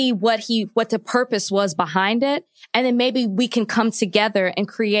will see what the purpose was behind it, and then maybe we can come together and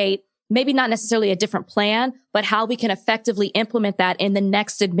create maybe not necessarily a different plan, but how we can effectively implement that in the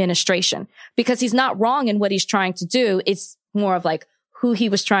next administration. Because he's not wrong in what he's trying to do. It's more of like who he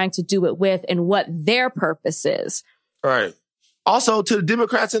was trying to do it with and what their purpose is. All right. Also to the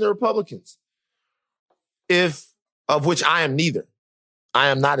Democrats and the Republicans, of which I am neither. I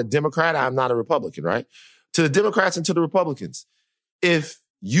am not a Democrat. I am not a Republican, right? To the Democrats and to the Republicans, if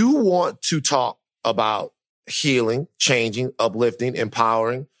you want to talk about healing, changing, uplifting,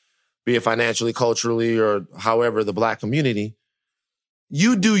 empowering, be it financially, culturally, or however, the Black community,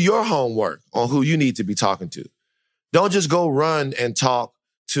 you do your homework on who you need to be talking to. Don't just go run and talk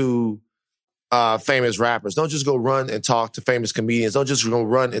to famous rappers. Don't just go run and talk to famous comedians. Don't just go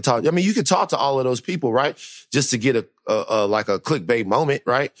run and talk. I mean, you can talk to all of those people, right? Just to get a clickbait moment,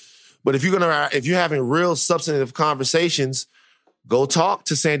 right? But if you're having real substantive conversations, go talk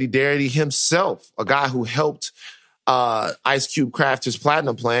to Sandy Darity himself, a guy who helped Ice Cube craft his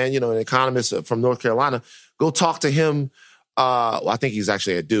platinum plan, an economist from North Carolina. Go talk to him. I think he's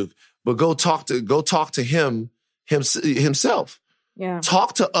actually at Duke, but go talk to him himself. Yeah.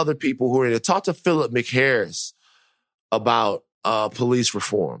 Talk to other people who are in it. Talk to Philip McHarris about police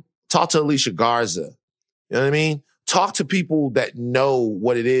reform. Talk to Alicia Garza. You know what I mean? Talk to people that know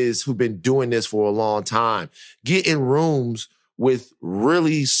what it is, who've been doing this for a long time. Get in rooms with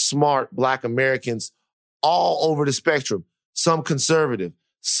really smart Black Americans all over the spectrum, some conservative,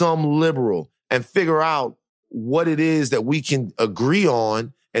 some liberal, and figure out what it is that we can agree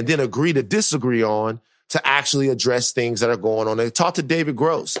on and then agree to disagree on to actually address things that are going on. And talk to David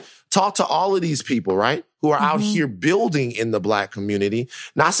Gross. Talk to all of these people, right, who are out here building in the Black community.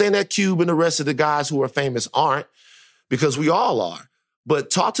 Not saying that Cube and the rest of the guys who are famous aren't, because we all are.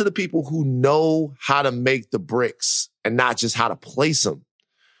 But talk to the people who know how to make the bricks and not just how to place them.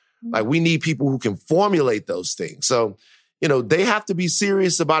 Like, we need people who can formulate those things. So, they have to be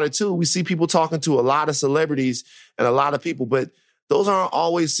serious about it too. We see people talking to a lot of celebrities and a lot of people, but those aren't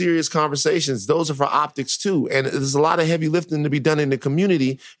always serious conversations. Those are for optics too. And there's a lot of heavy lifting to be done in the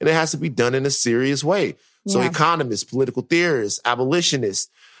community, and it has to be done in a serious way. Yeah. So economists, political theorists, abolitionists,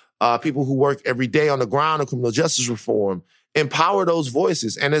 people who work every day on the ground of criminal justice reform, empower those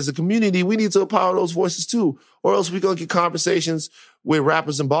voices. And as a community, we need to empower those voices too, or else we're going to get conversations with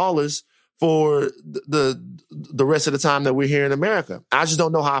rappers and ballers for the rest of the time that we're here in America. I just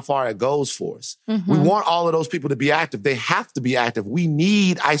don't know how far it goes for us. We want all of those people to be active. They have to be active. We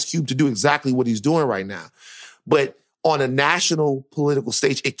need Ice Cube to do exactly what he's doing right now. But on a national political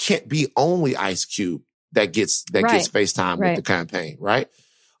stage, it can't be only Ice Cube that gets FaceTime with the campaign, right?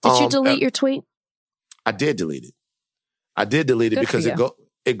 Did you delete your tweet? I did delete it. Good because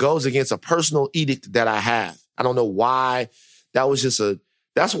it goes against a personal edict that I have. I don't know why.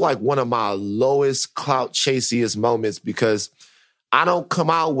 That's like one of my lowest clout chasiest moments because I don't come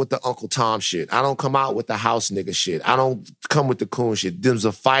out with the Uncle Tom shit. I don't come out with the house nigga shit. I don't come with the coon shit. Them's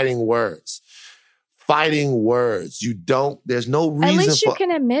are fighting words. Fighting words. There's no reason. At least you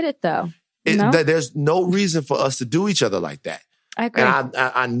can admit it though. There's no reason for us to do each other like that. I agree. And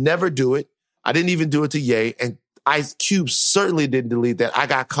I never do it. I didn't even do it to Ye. And Ice Cube certainly didn't delete that. I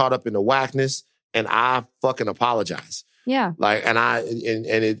got caught up in the whackness and I fucking apologize. Yeah. And I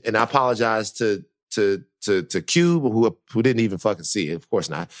apologize to Cube who didn't even fucking see it. Of course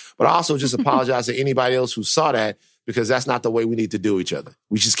not. But I also just apologize to anybody else who saw that because that's not the way we need to do each other.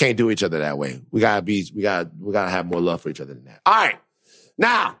 We just can't do each other that way. We gotta have more love for each other than that. All right.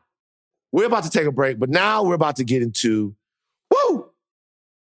 Now, we're about to take a break, but now we're about to get into woo!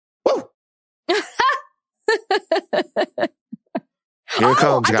 Here it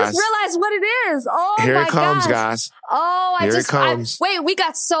comes, guys. I just realized what it is. Oh, Here it comes, guys. Oh, Here it comes. Wait, we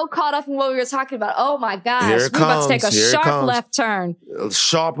got so caught up in what we were talking about. Oh, my gosh. Here it We're about to take a Here sharp left turn.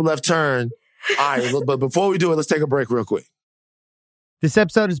 Sharp left turn. All right, but before we do it, let's take a break real quick. This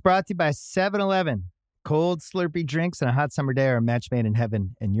episode is brought to you by 7-Eleven. Cold, slurpy drinks and a hot summer day are a match made in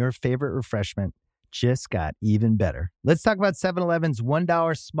heaven, and your favorite refreshment just got even better. Let's talk about 7-Eleven's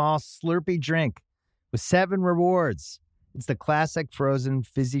 $1 small slurpy drink with 7 rewards. It's the classic frozen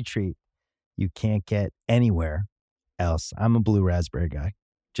fizzy treat you can't get anywhere else. I'm a blue raspberry guy.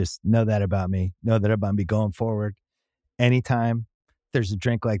 Just know that about me. Know that about me going forward. Anytime there's a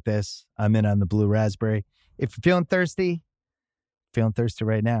drink like this, I'm in on the blue raspberry. If you're feeling thirsty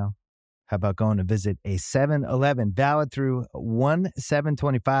right now, how about going to visit a 7-Eleven valid through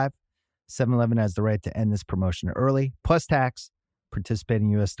 1/7/25? 7-Eleven has the right to end this promotion early, plus tax. Participating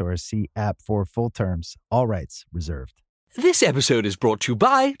U.S. stores. See app for full terms. All rights reserved. This episode is brought to you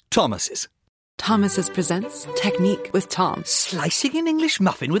by Thomas's. Thomas's presents Technique with Tom. Slicing an English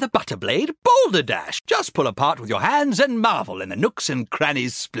muffin with a butter blade? Boulder Dash! Just pull apart with your hands and marvel in the nooks and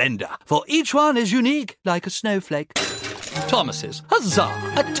crannies' splendor. For each one is unique like a snowflake. Thomas's.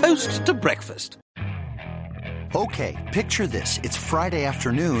 Huzzah! A toast to breakfast. Okay, picture this. It's Friday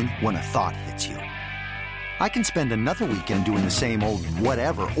afternoon when a thought hits you. I can spend another weekend doing the same old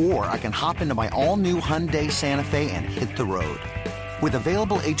whatever, or I can hop into my all-new Hyundai Santa Fe and hit the road. With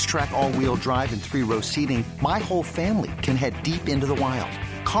available H-Track all-wheel drive and 3-row seating, my whole family can head deep into the wild.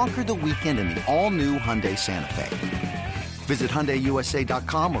 Conquer the weekend in the all-new Hyundai Santa Fe. Visit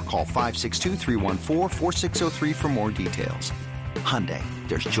HyundaiUSA.com or call 562-314-4603 for more details. Hyundai,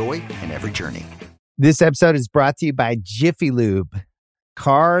 there's joy in every journey. This episode is brought to you by Jiffy Lube.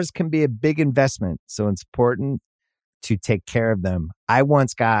 Cars can be a big investment, so it's important to take care of them. I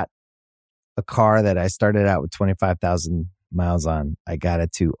once got a car that I started out with 25,000 miles on. I got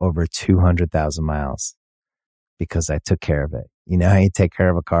it to over 200,000 miles because I took care of it. You know how you take care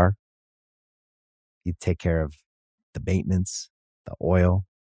of a car? You take care of the maintenance, the oil,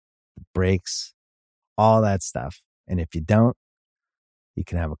 the brakes, all that stuff. And if you don't, you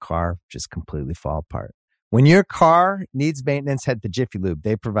can have a car just completely fall apart. When your car needs maintenance, head to Jiffy Lube.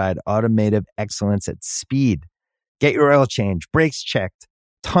 They provide automotive excellence at speed. Get your oil change, brakes checked,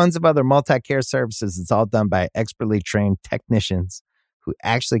 tons of other multi-care services. It's all done by expertly trained technicians who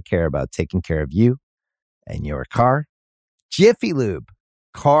actually care about taking care of you and your car. Jiffy Lube,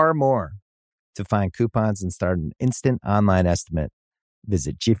 car more. To find coupons and start an instant online estimate,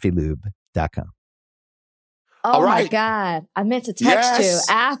 visit jiffylube.com. Oh my God. I meant to text you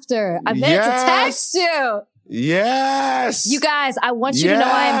after. I meant to text you. Yes. You guys, I want you to know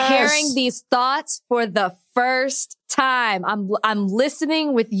I am hearing these thoughts for the first time. I'm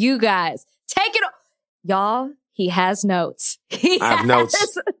listening with you guys. Take it. Y'all, he has notes. I have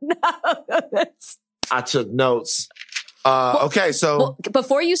notes. I took notes. Okay, so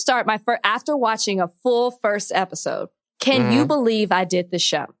before you start, after watching a full first episode, can you believe I did the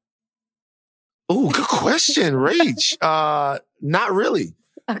show? Oh, good question, Rach. Not really.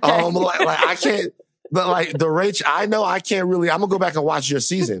 Okay. I can't. But like the Rach, I know I can't really. I'm gonna go back and watch your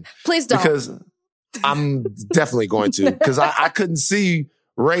season. Please don't, because I'm definitely going to. Because I couldn't see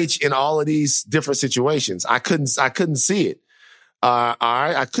Rach in all of these different situations. I couldn't see it. All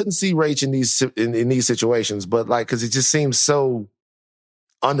right, I couldn't see Rach in these situations, but like, because it just seems so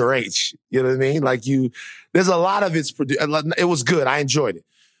under H. You know what I mean? Like there's a lot of it's produced. It was good. I enjoyed it.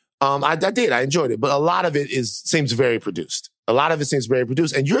 I did. I enjoyed it, but a lot of it seems very produced. A lot of it seems very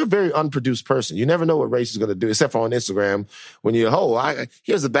produced, and you're a very unproduced person. You never know what Rach is going to do, except for on Instagram when you're,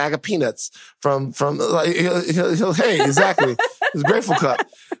 here's a bag of peanuts from like, hey, exactly, it's Grateful Cup.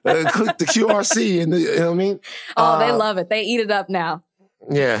 Click the QRC, and you know what I mean. Oh, they love it. They eat it up now.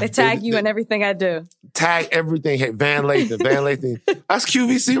 Yeah, they tag you in everything I do. Tag everything. Hey, Van Lathan. That's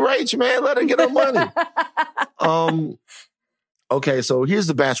QVC Rach, man. Let her get her money. Okay, so here's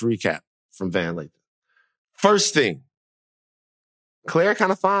the batch recap from Van Lathan. First thing. Claire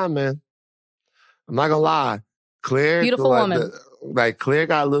kind of fine, man. I'm not gonna lie. Claire, beautiful woman. Claire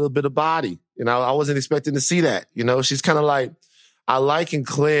got a little bit of body. You know, I wasn't expecting to see that. You know, she's kind of like, I liken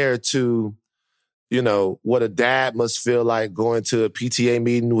Claire to, you know, what a dad must feel like going to a PTA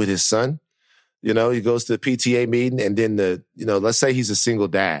meeting with his son. You know, he goes to the PTA meeting and then let's say he's a single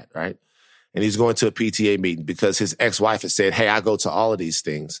dad, right? And he's going to a PTA meeting because his ex-wife has said, hey, I go to all of these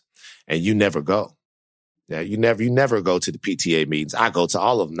things and you never go. Yeah, you never go to the PTA meetings. I go to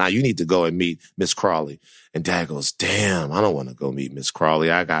all of them. Now you need to go and meet Miss Crawley. And Dad goes, damn, I don't want to go meet Miss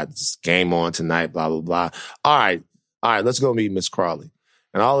Crawley. I got this game on tonight, blah, blah, blah. All right, let's go meet Miss Crawley.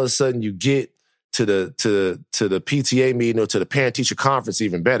 And all of a sudden you get to the PTA meeting or to the parent-teacher conference,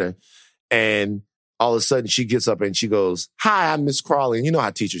 even better. And all of a sudden she gets up and she goes, hi, I'm Miss Crawley. And you know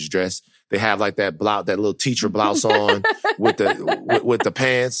how teachers dress. They have like that little teacher blouse on with the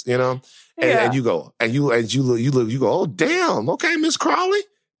pants, you know? And you go, and you look, you go, oh, damn. Okay, Miss Crawley.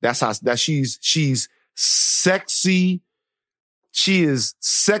 She's sexy. She is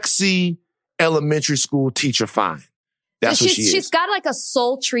sexy elementary school teacher fine. That's what she is. She's got like a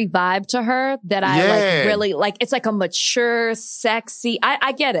sultry vibe to her that I like really like. It's like a mature, sexy.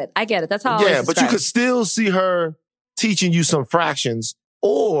 I get it. That's how I always but you could still see her teaching you some fractions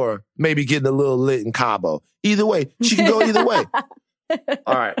or maybe getting a little lit in Cabo. Either way, she can go either way.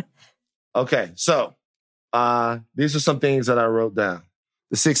 All right. Okay, so these are some things that I wrote down.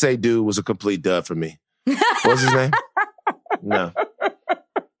 The 6'8" dude was a complete dud for me. What's his name? No.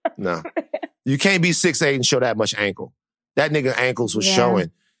 You can't be 6'8" and show that much ankle. That nigga ankles was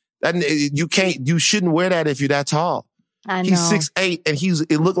showing. You shouldn't wear that if you're that tall. I know. He's 6'8" and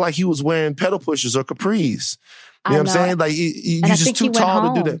it looked like he was wearing pedal pushers or capris. You know what I'm saying? Like you're just too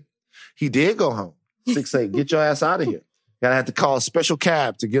tall to do that. He did go home. 6'8". Get your ass out of here. Gotta have to call a special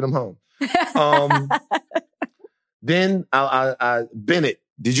cab to get him home. Then I Bennett.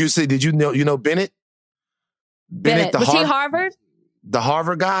 Did you know Bennett? Bennett. Was he Harvard? The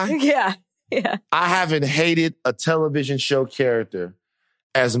Harvard guy? Yeah. I haven't hated a television show character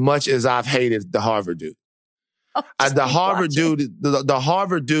as much as I've hated the Harvard dude. The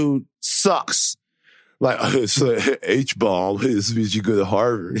Harvard dude sucks. Like, it's like H-bomb. This means you go to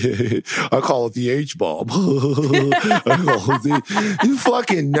Harvard. I call it the H-bomb. You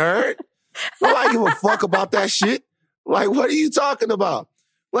fucking nerd. Nobody give a fuck about that shit. Like, what are you talking about?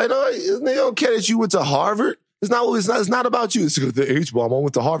 Like, they don't care that you went to Harvard. It's not about you. It's the H-bomb. I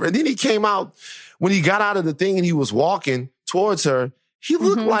went to Harvard. And then he came out, when he got out of the thing and he was walking towards her, he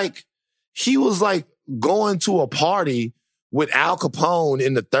looked like he was like going to a party with Al Capone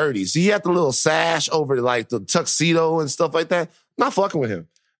in the 30s. He had the little sash over like the tuxedo and stuff like that. Not fucking with him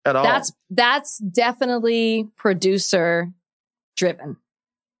at all. That's definitely producer driven.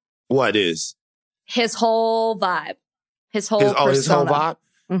 What is? His whole vibe. His whole persona. His whole vibe?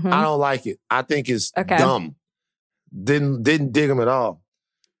 Mm-hmm. I don't like it. I think it's dumb. Didn't dig him at all.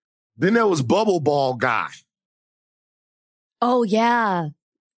 Then there was Bubble Ball guy. Oh, yeah.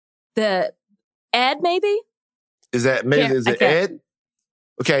 The Ed, maybe? Is it Ed?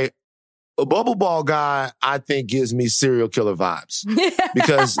 Okay. A Bubble Ball guy, I think, gives me serial killer vibes.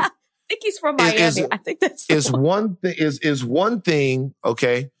 Because I think he's from Miami. I think that's one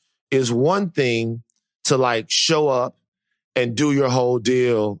thing to like show up and do your whole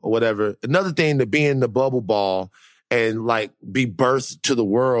deal or whatever. Another thing to be in the bubble ball and like be birthed to the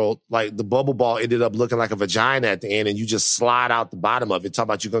world. Like the bubble ball ended up looking like a vagina at the end and you just slide out the bottom of it. Talk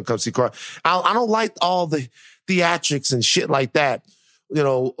about you're going to come see Carl. I don't like all the theatrics and shit like that. You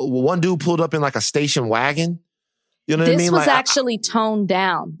know, one dude pulled up in like a station wagon. You know what I mean? This was actually toned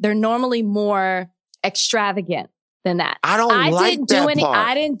down. They're normally more extravagant than that. I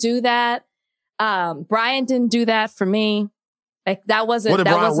didn't do that. Brian didn't do that for me. Like that wasn't.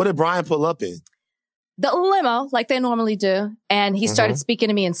 What did Brian pull up in? The limo, like they normally do, and he started speaking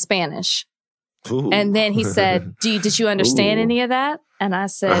to me in Spanish. Ooh. And then he said, "Did you understand any of that?" And I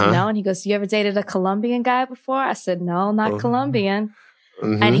said, "No." And he goes, "You ever dated a Colombian guy before?" I said, "No, not Colombian."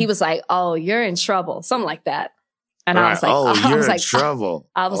 And he was like, "Oh, you're in trouble," something like that. And I was like, "You're in trouble."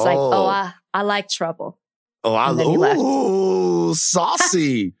 I was like, "Oh, I like trouble." Oh,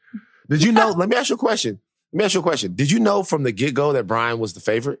 saucy. Did you know? Let me ask you a question. Let me ask you a question. Did you know from the get-go that Brian was the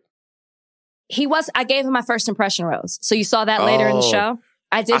favorite? I gave him my first impression rose. So you saw that later in the show?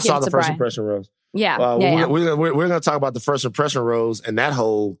 I did give it to Brian. I saw the first impression rose. Yeah. We're going to talk about the first impression rose and that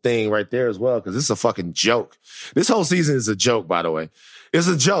whole thing right there as well, because this is a fucking joke. This whole season is a joke, by the way. It's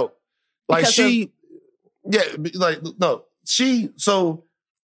a joke. Like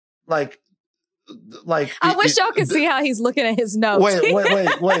I wish y'all could see how he's looking at his notes.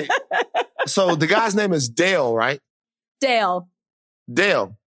 Wait. So the guy's name is Dale, right? Dale.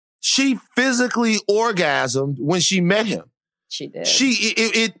 She physically orgasmed when she met him. She did.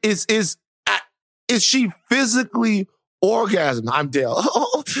 Is she physically orgasmed? I'm Dale.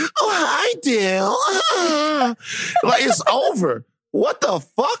 Oh, hi, Dale. Like, it's over. What the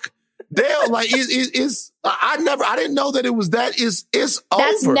fuck? Dale, like, I didn't know that it was that. It's over.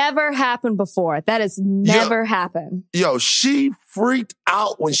 That's never happened before. That has never happened. Yo, she freaked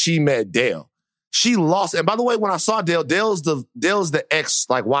out when she met Dale. She lost. And by the way, when I saw Dale, Dale's the ex,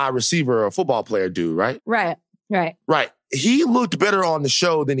 like, wide receiver or football player dude, right? Right. He looked better on the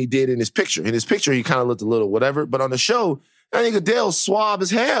show than he did in his picture. In his picture, he kind of looked a little whatever. But on the show, I think Dale's suave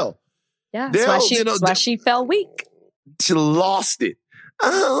as hell. Yeah, that's why she fell weak. She lost it.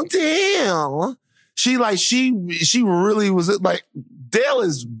 Oh, Dale. She really was like, Dale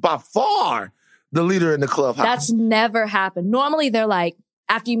is by far the leader in the clubhouse. That's never happened. Normally, they're like,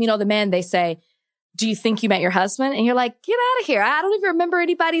 after you meet all the men, they say, do you think you met your husband? And you're like, get out of here. I don't even remember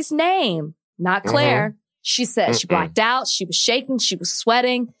anybody's name. Not Claire. Mm-hmm. She said she blacked out. She was shaking. She was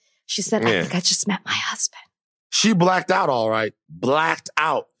sweating. She said, I think I just met my husband. She blacked out all right. Blacked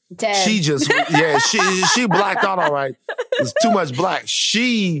out. Dead. She blacked out all right. It's too much black.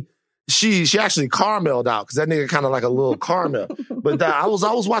 She actually caramelled out because that nigga kind of like a little caramel. But I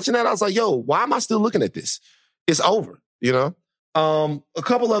was watching that. I was like, yo, why am I still looking at this? It's over, you know? A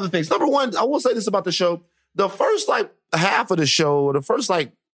couple other things. Number one, I will say this about the show. The first like half of the show, or the first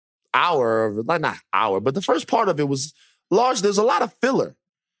like hour, like not hour, but the first part of it was large. There's a lot of filler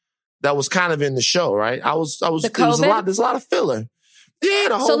that was kind of in the show, right? There's a lot of filler. Yeah,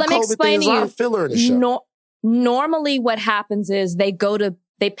 the whole so let me COVID explain thing, there's a lot of filler in the show. Normally what happens is they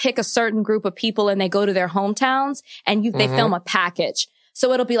pick a certain group of people and they go to their hometowns and they film a package.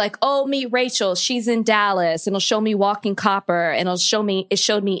 So it'll be like, oh, meet Rachel. She's in Dallas. And it'll show me walking copper. And it showed me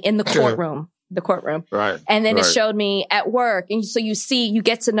in the courtroom. Right. And then it showed me at work. And so you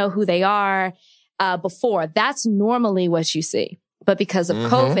get to know who they are before. That's normally what you see. But because of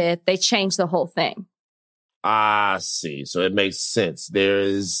COVID, they changed the whole thing. I see. So it makes sense. There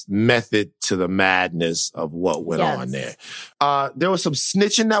is method to the madness of what went on there. There was some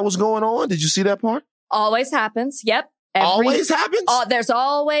snitching that was going on. Did you see that part? Always happens. Yep. Always happens? There's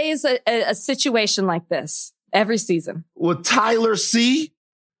always a situation like this every season. With Tyler C.,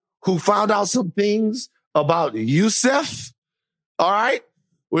 who found out some things about Yusef, all right?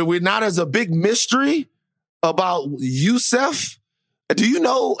 We're not as a big mystery about Yusef. Do you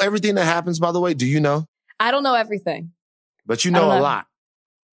know everything that happens, by the way? Do you know? I don't know everything. But you know a lot.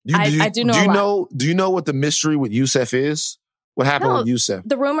 I do know a lot. Do you know what the mystery with Yusef is? What happened with Yusef?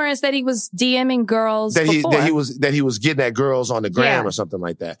 The rumor is that he was DMing girls that he was getting at girls on the gram or something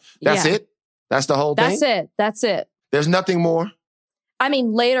like that. That's it? That's the whole thing? That's it. There's nothing more? I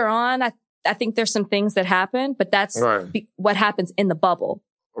mean, later on, I think there's some things that happen, but that's what happens in the bubble.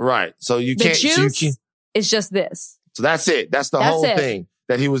 Right. So you can't... The juice is just this. So that's it. That's the whole thing.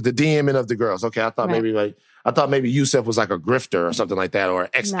 That he was the DMing of the girls. Okay, I thought maybe Yusef was like a grifter or something like that, or an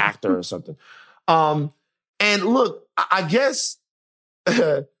ex-actor or something. And look, I guess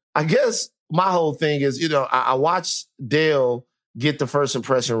my whole thing is, I watched Dale get the first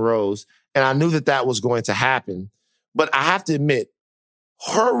impression rose, and I knew that was going to happen. But I have to admit,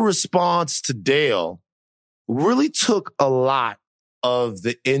 her response to Dale really took a lot of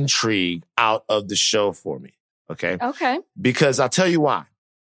the intrigue out of the show for me. Okay. Because I'll tell you why.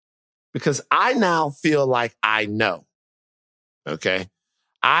 Because I now feel like I know. Okay.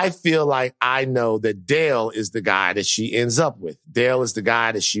 I feel like I know that Dale is the guy that she ends up with. Dale is the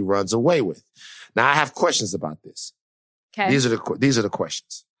guy that she runs away with. Now I have questions about this. Okay. These are the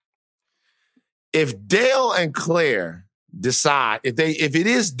questions. If Dale and Claire decide, if it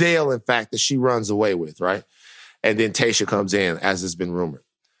is Dale, in fact, that she runs away with, right? And then Tayshia comes in, as has been rumored.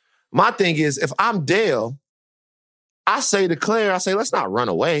 My thing is, if I'm Dale, I say to Claire, let's not run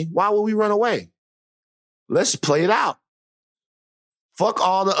away. Why would we run away? Let's play it out. Fuck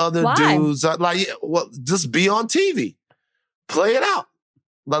all the other dudes. Just be on TV. Play it out.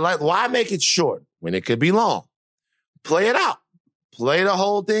 Like, why make it short when it could be long? Play it out. Play the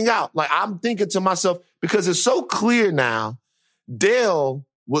whole thing out. Like, I'm thinking to myself, because it's so clear now, Dale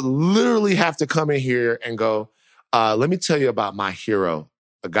would literally have to come in here and go, let me tell you about my hero,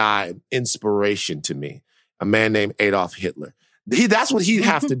 a guy, an inspiration to me, a man named Adolf Hitler. That's what he'd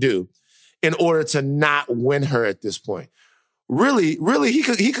have to do in order to not win her at this point. Really, he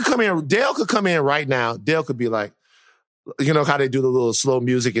could come in. Dale could come in right now. Dale could be like, you know how they do the little slow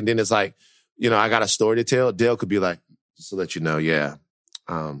music and then it's like, you know, I got a story to tell. Dale could be like, just to let you know,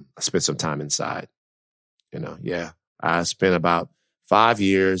 I spent some time inside. You know, I spent about 5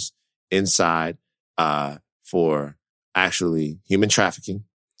 years inside for actually human trafficking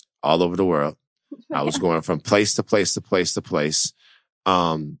all over the world. I was going from place to place to place to place.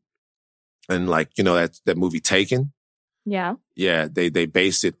 And like, you know, that movie Taken. Yeah. Yeah. They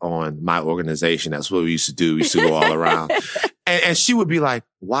based it on my organization. That's what we used to do. We used to go all around. And she would be like,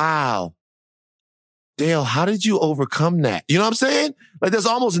 wow, Dale, how did you overcome that? You know what I'm saying? Like there's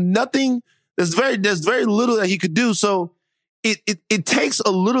almost nothing. There's very little that he could do. So it takes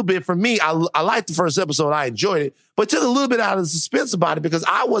a little bit for me. I liked the first episode. I enjoyed it, but took a little bit out of the suspense about it because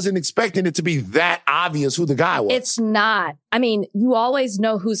I wasn't expecting it to be that obvious who the guy was. It's not. I mean, you always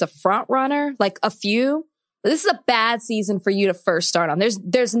know who's a front runner, like a few. But this is a bad season for you to first start on.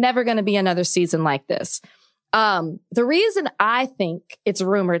 There's never going to be another season like this. The reason I think it's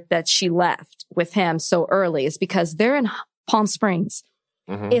rumored that she left with him so early is because they're in Palm Springs.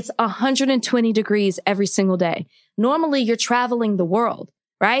 Mm-hmm. It's 120 degrees every single day. Normally, you're traveling the world,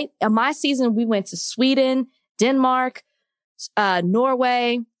 right? In my season, we went to Sweden, Denmark,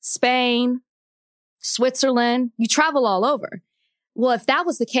 Norway, Spain, Switzerland. You travel all over. Well, if that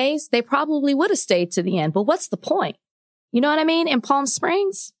was the case, they probably would have stayed to the end. But what's the point? You know what I mean? In Palm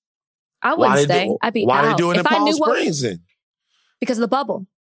Springs, I wouldn't stay. I'd be out. Why are they doing it in Palm Springs then? Because of the bubble.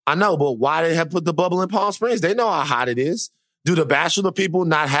 I know, but why they have put the bubble in Palm Springs? They know how hot it is. Do the Bachelor people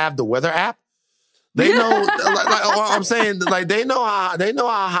not have the weather app? They know, I'm saying, like they know how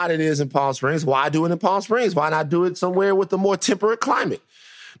hot it is in Palm Springs. Why do it in Palm Springs? Why not do it somewhere with a more temperate climate?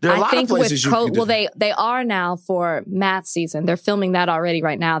 There are a lot of places you can do. Well, they are now for Matt's season. They're filming that already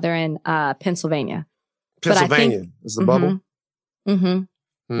right now. They're in Pennsylvania. Pennsylvania is the bubble.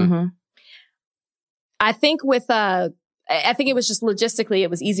 I think I think it was just logistically, it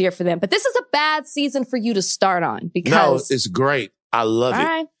was easier for them. But this is a bad season for you to start on because. No, it's great. I love it. All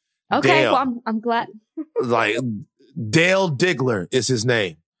right. Okay. Dale, well, I'm glad. Like Dale Diggler is his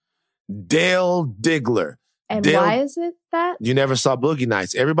name. Dale Diggler. And why is it that? You never saw Boogie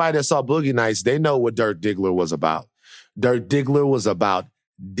Nights. Everybody that saw Boogie Nights, they know what Dirk Diggler was about. Dirk Diggler was about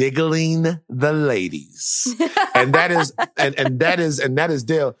diggling the ladies. And that is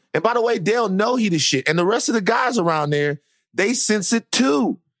Dale. And by the way, Dale know he the shit. And the rest of the guys around there, they sense it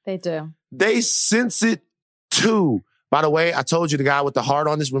too. They do. They sense it too. By the way, I told you the guy with the heart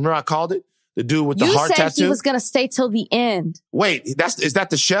on this. Remember I called it? The dude with the heart tattoo? You said he was going to stay till the end. Wait, is that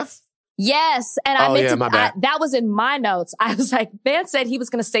the chef? Yes. And that was in my notes. I was like, Ben said he was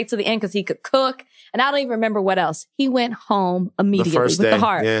going to stay to the end because he could cook. And I don't even remember what else. He went home immediately with the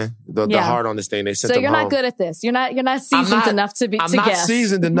heart. Yeah. The heart on this thing. They sent him home. So you're not good at this. You're not seasoned enough to guess. I'm not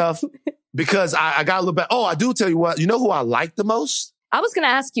seasoned enough because I got a little bit. Oh, I do tell you what. You know who I like the most? I was going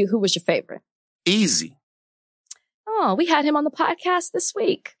to ask you who was your favorite. Easy. Oh, we had him on the podcast this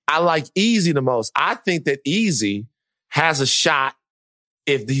week. I like Easy the most. I think that Easy has a shot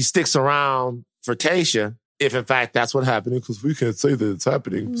if he sticks around for Tayshia, if in fact that's what happened, because we can't say that it's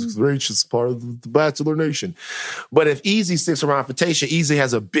happening because Rach is part of the Bachelor Nation. But if Easy sticks around for Tayshia, Easy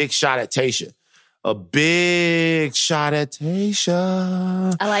has a big shot at Tayshia. A big shot at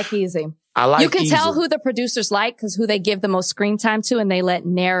Tayshia. I like Easy. You can tell who the producers like because who they give the most screen time to and they let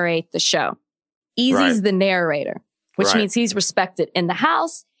narrate the show. Easy's the narrator, which means he's respected in the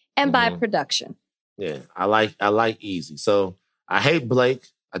house and by production. Yeah, I like Easy. So I hate Blake.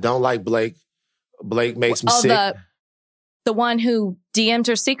 I don't like Blake. Blake makes me sick. The one who DM'd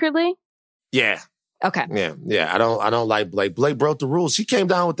her secretly? Yeah. Okay. Yeah. I don't like Blake. Blake broke the rules. She came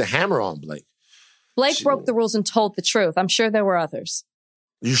down with the hammer on Blake. Blake broke the rules and told the truth. I'm sure there were others.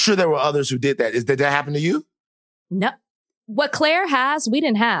 You sure there were others who did that? Did that happen to you? No. What Claire has, we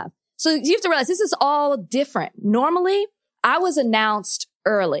didn't have. So you have to realize this is all different. Normally, I was announced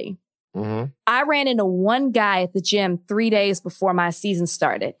early. Mm-hmm. I ran into one guy at the gym 3 days before my season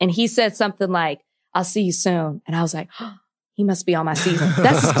started. And he said something like, I'll see you soon. And I was like, oh, he must be on my season.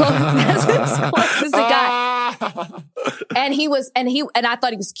 That's as close as it got. And I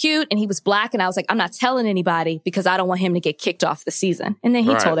thought he was cute and he was black. And I was like, I'm not telling anybody because I don't want him to get kicked off the season. And then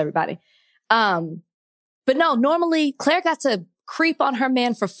he told everybody. But no, normally Claire got to creep on her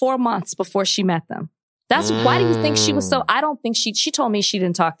man for 4 months before she met them. That's why do you think she was so? I don't think she told me she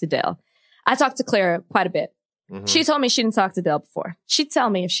didn't talk to Dale. I talked to Claire quite a bit. Mm-hmm. She told me she didn't talk to Dale before. She'd tell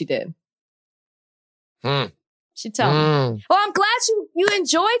me if she did. She'd tell me. Well, I'm glad you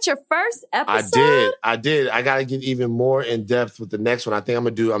enjoyed your first episode. I did. I got to get even more in depth with the next one. I think I'm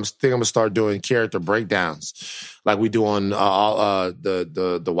gonna start doing character breakdowns like we do on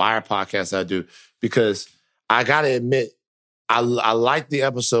the Wire podcast I do, because I got to admit, I liked the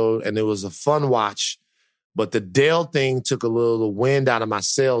episode and it was a fun watch, but the Dale thing took a little wind out of my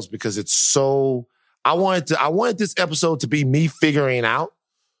sails because it's so. I wanted this episode to be me figuring out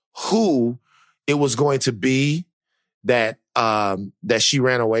who it was going to be that she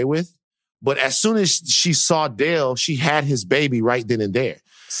ran away with. But as soon as she saw Dale, she had his baby right then and there.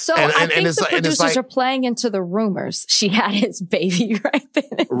 So I think the producers are playing into the rumors. She had his baby right then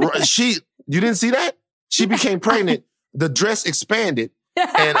and there. You didn't see that? She became pregnant. The dress expanded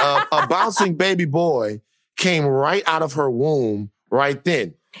and a bouncing baby boy came right out of her womb right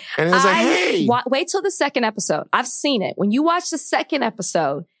then. And it was like, hey. Wait till the second episode. I've seen it. When you watch the second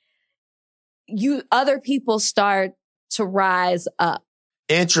episode, other people start to rise up.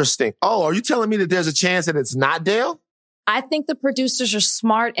 Interesting. Oh, are you telling me that there's a chance that it's not Dale? I think the producers are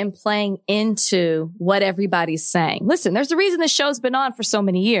smart in playing into what everybody's saying. Listen, there's a reason this show's been on for so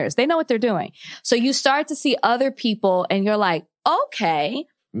many years. They know what they're doing. So you start to see other people and you're like, okay.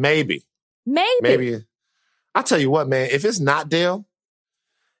 Maybe. I'll tell you what, man, if it's not Dale,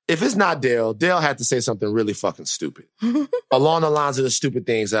 Dale had to say something really fucking stupid. Along the lines of the stupid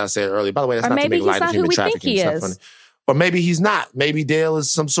things that I said earlier. By the way, that's not to make light of human trafficking. It's not funny. Or maybe he's not. Maybe Dale is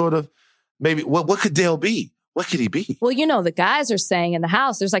some sort of, what could Dale be? What could he be? Well, the guys are saying in the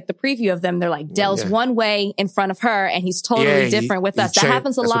house, there's like the preview of them. They're like, Dale's one way in front of her and he's totally different with us. That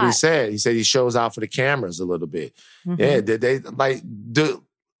happens a lot. That's what he said. He said he shows out for the cameras a little bit. Mm-hmm. Yeah,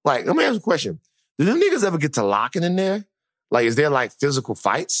 let me ask you a question. Do them niggas ever get to locking in there? Like, is there like physical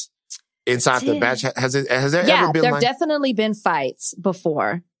fights inside the batch? Has there ever been? Yeah, there have definitely been fights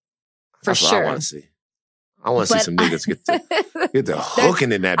before. For sure. What I want to see. I want to see some niggas get the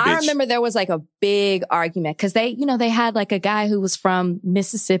hooking in that bitch. I remember there was like a big argument because they had like a guy who was from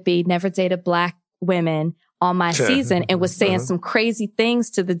Mississippi, never dated black women on my season and was saying some crazy things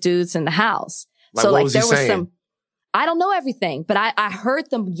to the dudes in the house. Like, so like there was some, I don't know everything, but I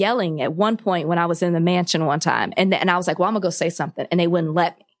heard them yelling at one point when I was in the mansion one time. And I was like, well, I'm gonna go say something. And they wouldn't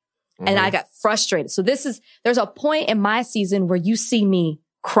let me. Mm-hmm. And I got frustrated. So there's a point in my season where you see me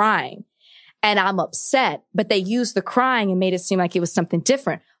crying. And I'm upset, but they used the crying and made it seem like it was something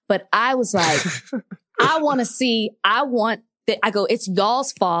different. But I was like, it's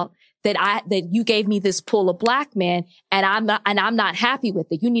y'all's fault that you gave me this pool of black men and I'm not happy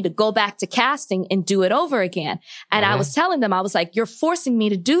with it. You need to go back to casting and do it over again. And I was telling them, I was like, you're forcing me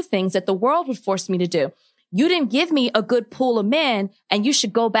to do things that the world would force me to do. You didn't give me a good pool of men and you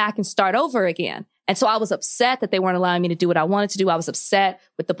should go back and start over again. And so I was upset that they weren't allowing me to do what I wanted to do. I was upset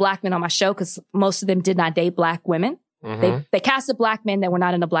with the black men on my show because most of them did not date black women. Mm-hmm. They casted black men that were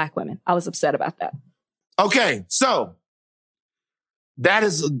not into black women. I was upset about that. Okay, so that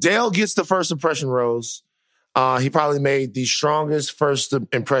is Dale gets the first impression rose. He probably made the strongest first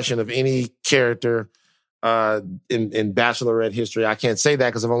impression of any character in Bachelorette history. I can't say that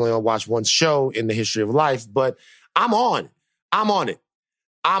because I've only watched one show in the history of life, but I'm on it.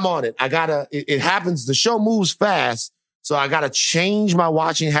 It happens. The show moves fast. So I got to change my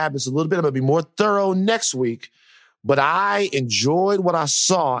watching habits a little bit. I'm going to be more thorough next week, but I enjoyed what I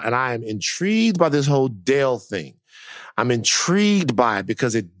saw and I am intrigued by this whole Dale thing. I'm intrigued by it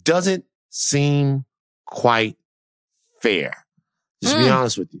because it doesn't seem quite fair. Just be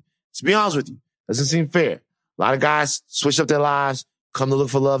honest with you. Doesn't seem fair. A lot of guys switch up their lives, come to look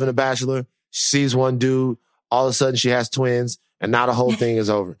for love in a bachelor. She sees one dude. All of a sudden she has twins. And now the whole thing is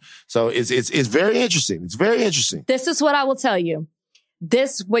over. So it's very interesting. It's very interesting. This is what I will tell you.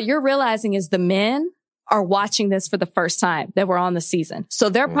 What you're realizing is the men are watching this for the first time that were on the season. So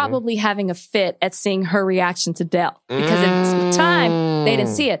they're probably having a fit at seeing her reaction to Dale. Because at the time, they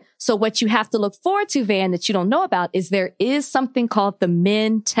didn't see it. So what you have to look forward to, Van, that you don't know about is there is something called the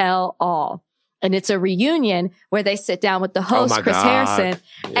Men Tell All. And it's a reunion where they sit down with the host, Chris Harrison,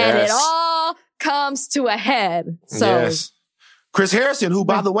 and it all comes to a head. So. Yes. Chris Harrison, who,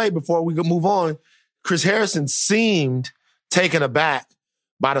 by the way, before we move on, Chris Harrison seemed taken aback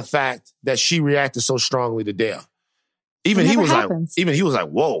by the fact that she reacted so strongly to Dale. Even he was like,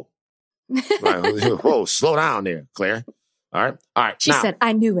 whoa. Like, whoa, slow down there, Claire. All right. She said,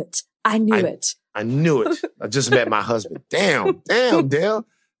 I knew it. I knew it. I just met my husband. Damn, Dale.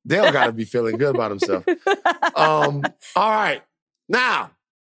 Dale got to be feeling good about himself. All right. Now,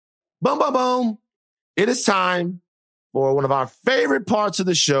 boom. It is time for one of our favorite parts of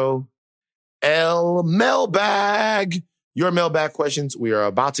the show, El Mailbag. Your mailbag questions. We are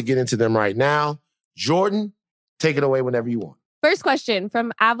about to get into them right now. Jordan, take it away whenever you want. First question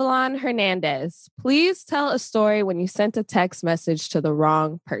from Avalon Hernandez. Please tell a story when you sent a text message to the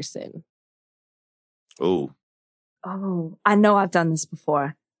wrong person. Oh, I know I've done this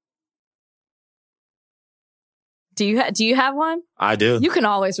before. Do you have one? I do. You can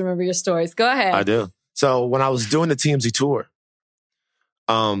always remember your stories. Go ahead. I do. So when I was doing the TMZ tour,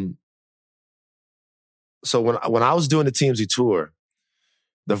 so when I was doing the TMZ tour,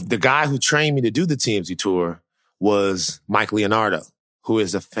 the guy who trained me to do the TMZ tour was Mike Leonardo, who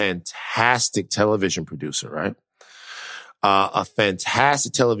is a fantastic television producer, right? A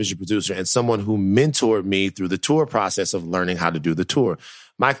fantastic television producer and someone who mentored me through the tour process of learning how to do the tour.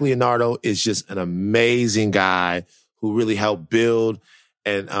 Mike Leonardo is just an amazing guy who really helped build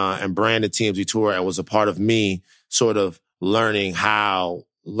and brand the TMZ tour and was a part of me sort of learning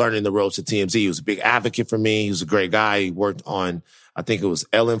the ropes of TMZ. He was a big advocate for me. He was a great guy. He worked on, I think it was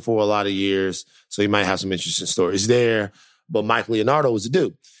Ellen for a lot of years. So he might have some interesting stories there. But Mike Leonardo was a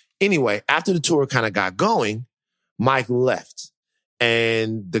dude. Anyway, after the tour kind of got going, Mike left.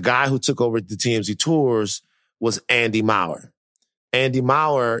 And the guy who took over the TMZ tours was Andy Maurer. Andy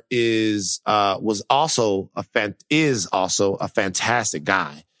Maurer is also a fantastic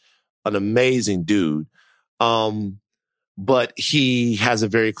guy, an amazing dude. But he has a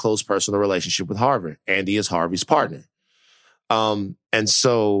very close personal relationship with Harvey. Andy is Harvey's partner. And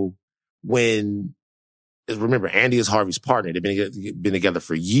so remember, Andy is Harvey's partner. They've been together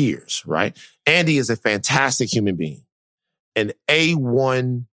for years, right? Andy is a fantastic human being, an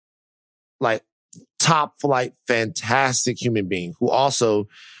A1, like top flight, fantastic human being who also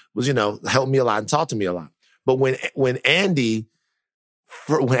was, helped me a lot and talked to me a lot. But when Andy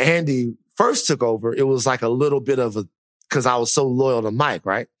first took over, it was like a little bit of because I was so loyal to Mike,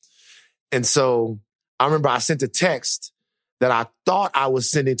 right? And so I remember I sent a text that I thought I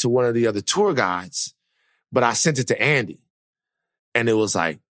was sending to one of the other tour guides, but I sent it to Andy. And it was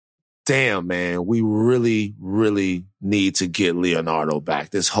like, damn, man, we really, really need to get Leonardo back.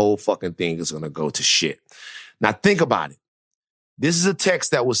 This whole fucking thing is going to go to shit. Now think about it. This is a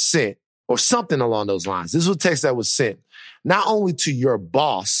text that was sent, or something along those lines. This is a text that was sent not only to your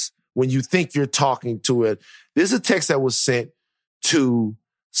boss when you think you're talking to it. This is a text that was sent to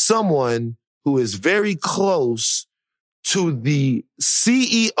someone who is very close to the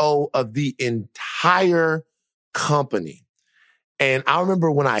CEO of the entire company. And I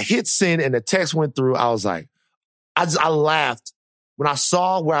remember when I hit send and the text went through, I was like, I laughed. When I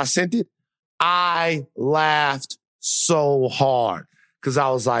saw where I sent it, I laughed so hard because I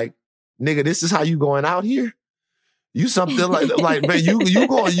was like, nigga, this is how you going out here? You something like man,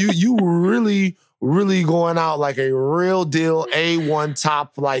 you really, really going out like a real deal A1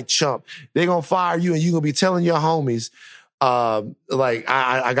 top flight chump. They're going to fire you and you're going to be telling your homies, I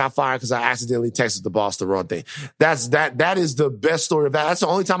got fired because I accidentally texted the boss the wrong thing. That is the best story of that. That's the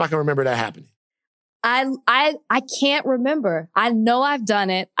only time I can remember that happening. I can't remember. I know I've done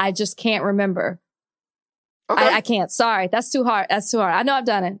it. I just can't remember. Okay. I can't. Sorry. That's too hard. I know I've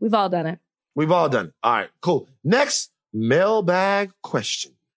done it. We've all done it. All right, cool. Next mailbag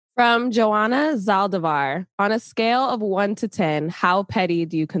question. From Joanna Zaldivar. On a scale of 1 to 10, how petty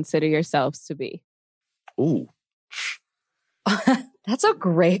do you consider yourselves to be? Ooh. That's a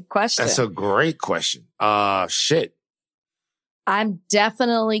great question. Shit. I'm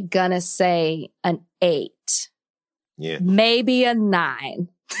definitely gonna say an 8. Yeah. Maybe a 9.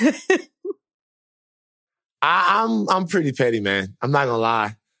 I'm pretty petty, man. I'm not gonna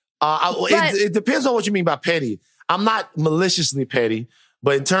lie. It depends on what you mean by petty. I'm not maliciously petty,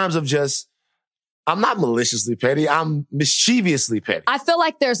 but in terms of I'm not maliciously petty. I'm mischievously petty. I feel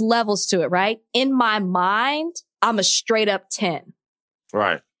like there's levels to it, right? In my mind, I'm a straight up 10.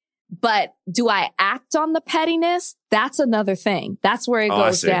 Right. But do I act on the pettiness? That's another thing. That's where it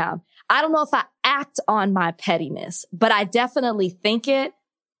goes down. I don't know if I act on my pettiness, but I definitely think it.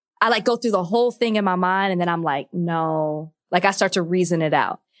 I go through the whole thing in my mind and then I'm like, no. I start to reason it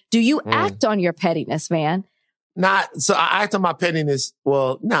out. Do you act on your pettiness, man? So I act on my pettiness.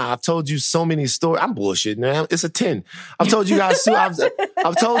 Well, I've told you so many stories. I'm bullshitting, man. It's a 10. I've told you guys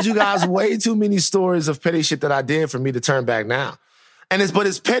I've told you guys way too many stories of petty shit that I did for me to turn back now. But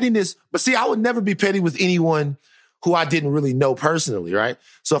it's pettiness. But see, I would never be petty with anyone who I didn't really know personally, right?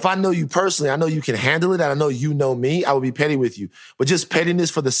 So if I know you personally, I know you can handle it, and I know you know me, I would be petty with you. But just pettiness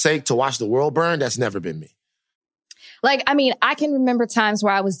for the sake to watch the world burn, that's never been me. I can remember times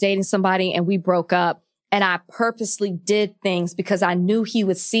where I was dating somebody and we broke up and I purposely did things because I knew he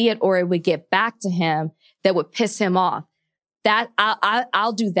would see it or it would get back to him that would piss him off.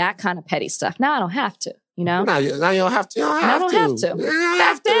 I'll do that kind of petty stuff. Now I don't have to, you know? Now you don't have to. You don't have to. You don't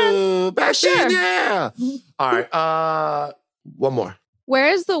have to. Back sure. then, yeah. All right. One more. Where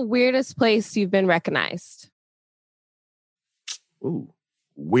is the weirdest place you've been recognized? Ooh,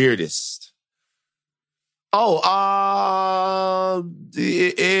 weirdest. Oh,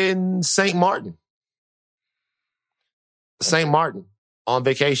 in St. Martin. St. Martin on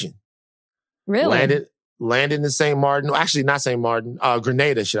vacation. Really? Landed in St. Martin. Actually, not St. Martin.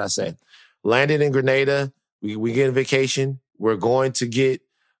 Grenada, should I say. Landed in Grenada. We get a vacation. We're going to get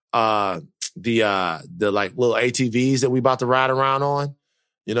the like little ATVs that we about to ride around on.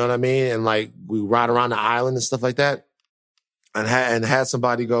 You know what I mean? And like we ride around the island and stuff like that. And had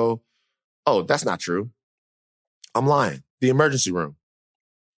somebody go, "Oh, that's not true. I'm lying." The emergency room.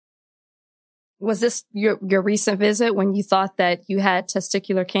 Was this your recent visit when you thought that you had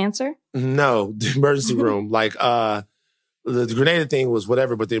testicular cancer? No, the emergency room. Like, the Grenada thing was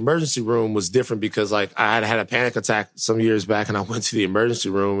whatever, but the emergency room was different because, like, I had a panic attack some years back and I went to the emergency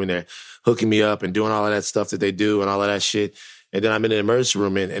room and they're hooking me up and doing all of that stuff that they do and all of that shit. And then I'm in the emergency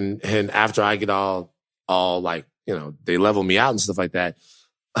room and after I get all like, you know, they level me out and stuff like that,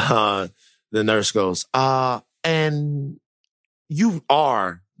 the nurse goes, and you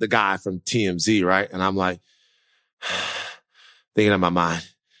are the guy from TMZ, right? And I'm like, thinking in my mind,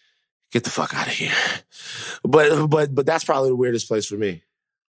 get the fuck out of here. But that's probably the weirdest place for me.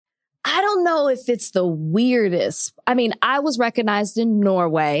 I don't know if it's the weirdest. I mean, I was recognized in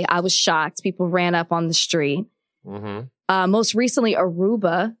Norway. I was shocked. People ran up on the street. Mm-hmm. Most recently,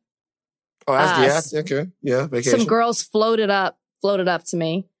 Aruba. Oh, that's okay. Yeah, vacation. Some girls floated up to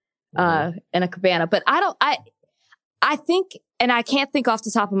me in a cabana. But I think, and I can't think off the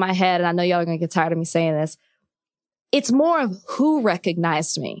top of my head, and I know y'all are going to get tired of me saying this, it's more of who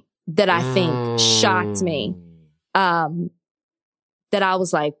recognized me that I think shocked me. That I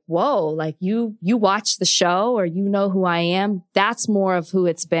was like, whoa, like you watch the show or you know who I am. That's more of who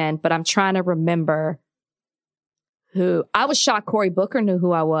it's been. But I'm trying to remember who. I was shocked Cory Booker knew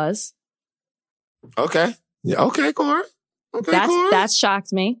who I was. Okay. Yeah. Okay, Cory. Okay, that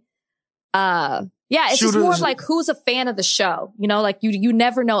shocked me. Yeah, it's just more of like who's a fan of the show. You know, like you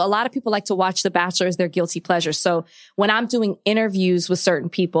never know. A lot of people like to watch The Bachelor as their guilty pleasure. So when I'm doing interviews with certain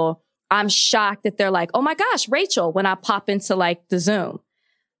people, I'm shocked that they're like, oh my gosh, Rachel, when I pop into like the Zoom.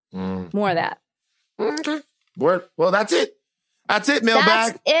 More of that. Okay. Well, that's it. That's it,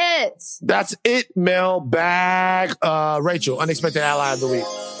 mailbag. That's it, mailbag. Rachel, unexpected ally of the week.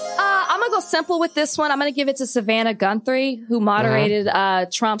 I'm going to go simple with this one. I'm going to give it to Savannah Guthrie, who moderated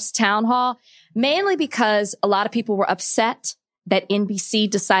Trump's town hall, mainly because a lot of people were upset that NBC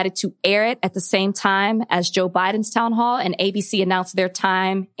decided to air it at the same time as Joe Biden's town hall, and ABC announced their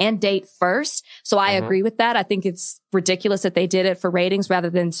time and date first. So I agree with that. I think it's ridiculous that they did it for ratings rather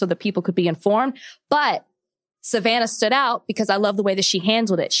than so that people could be informed. But Savannah stood out because I love the way that she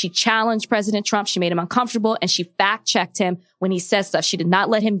handled it. She challenged President Trump. She made him uncomfortable and she fact checked him when he said stuff. She did not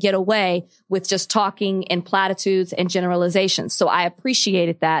let him get away with just talking in platitudes and generalizations. So I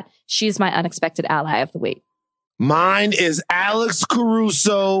appreciated that. She's my unexpected ally of the week. Mine is Alex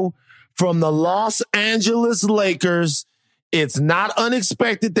Caruso from the Los Angeles Lakers. It's not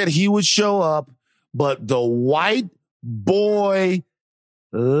unexpected that he would show up, but the white boy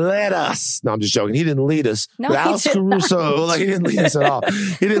led us. No, I'm just joking. He didn't lead us. No, but Alex Caruso, like, he didn't lead us at all.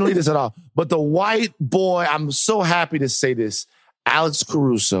 He didn't lead us at all. But the white boy, I'm so happy to say this. Alex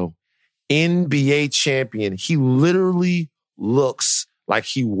Caruso, NBA champion. He literally looks like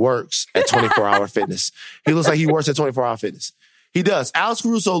he works at 24-Hour Fitness. He looks like he works at 24-Hour Fitness. He does. Alex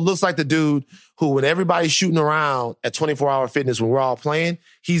Caruso looks like the dude who, when everybody's shooting around at 24-Hour Fitness, when we're all playing,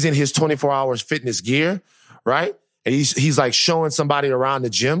 he's in his 24-Hour Fitness gear, right? And he's like showing somebody around the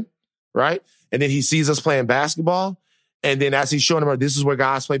gym, right? And then he sees us playing basketball. And then as he's showing them, this is where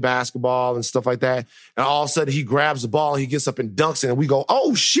guys play basketball and stuff like that. And all of a sudden he grabs the ball and he gets up and dunks it. And we go,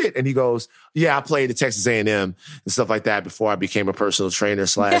 oh shit. And he goes, yeah, I played at Texas A&M and stuff like that before I became a personal trainer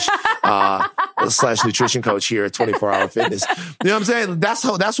slash nutrition coach here at 24-Hour Fitness. You know what I'm saying?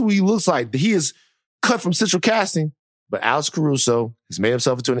 That's what he looks like. He is cut from Central Casting, but Alex Caruso has made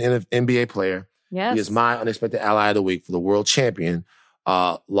himself into an NBA player. Yes. He is my unexpected ally of the week for the world champion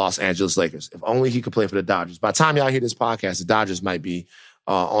Los Angeles Lakers. If only he could play for the Dodgers. By the time y'all hear this podcast, the Dodgers might be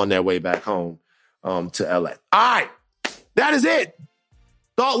on their way back home to LA. All right. That is it.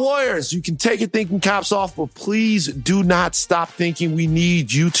 Thought Warriors, you can take your thinking caps off, but please do not stop thinking. We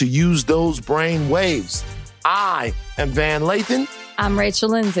need you to use those brain waves. I am Van Lathan. I'm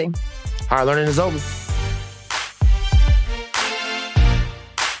Rachel Lindsay. Higher learning is over.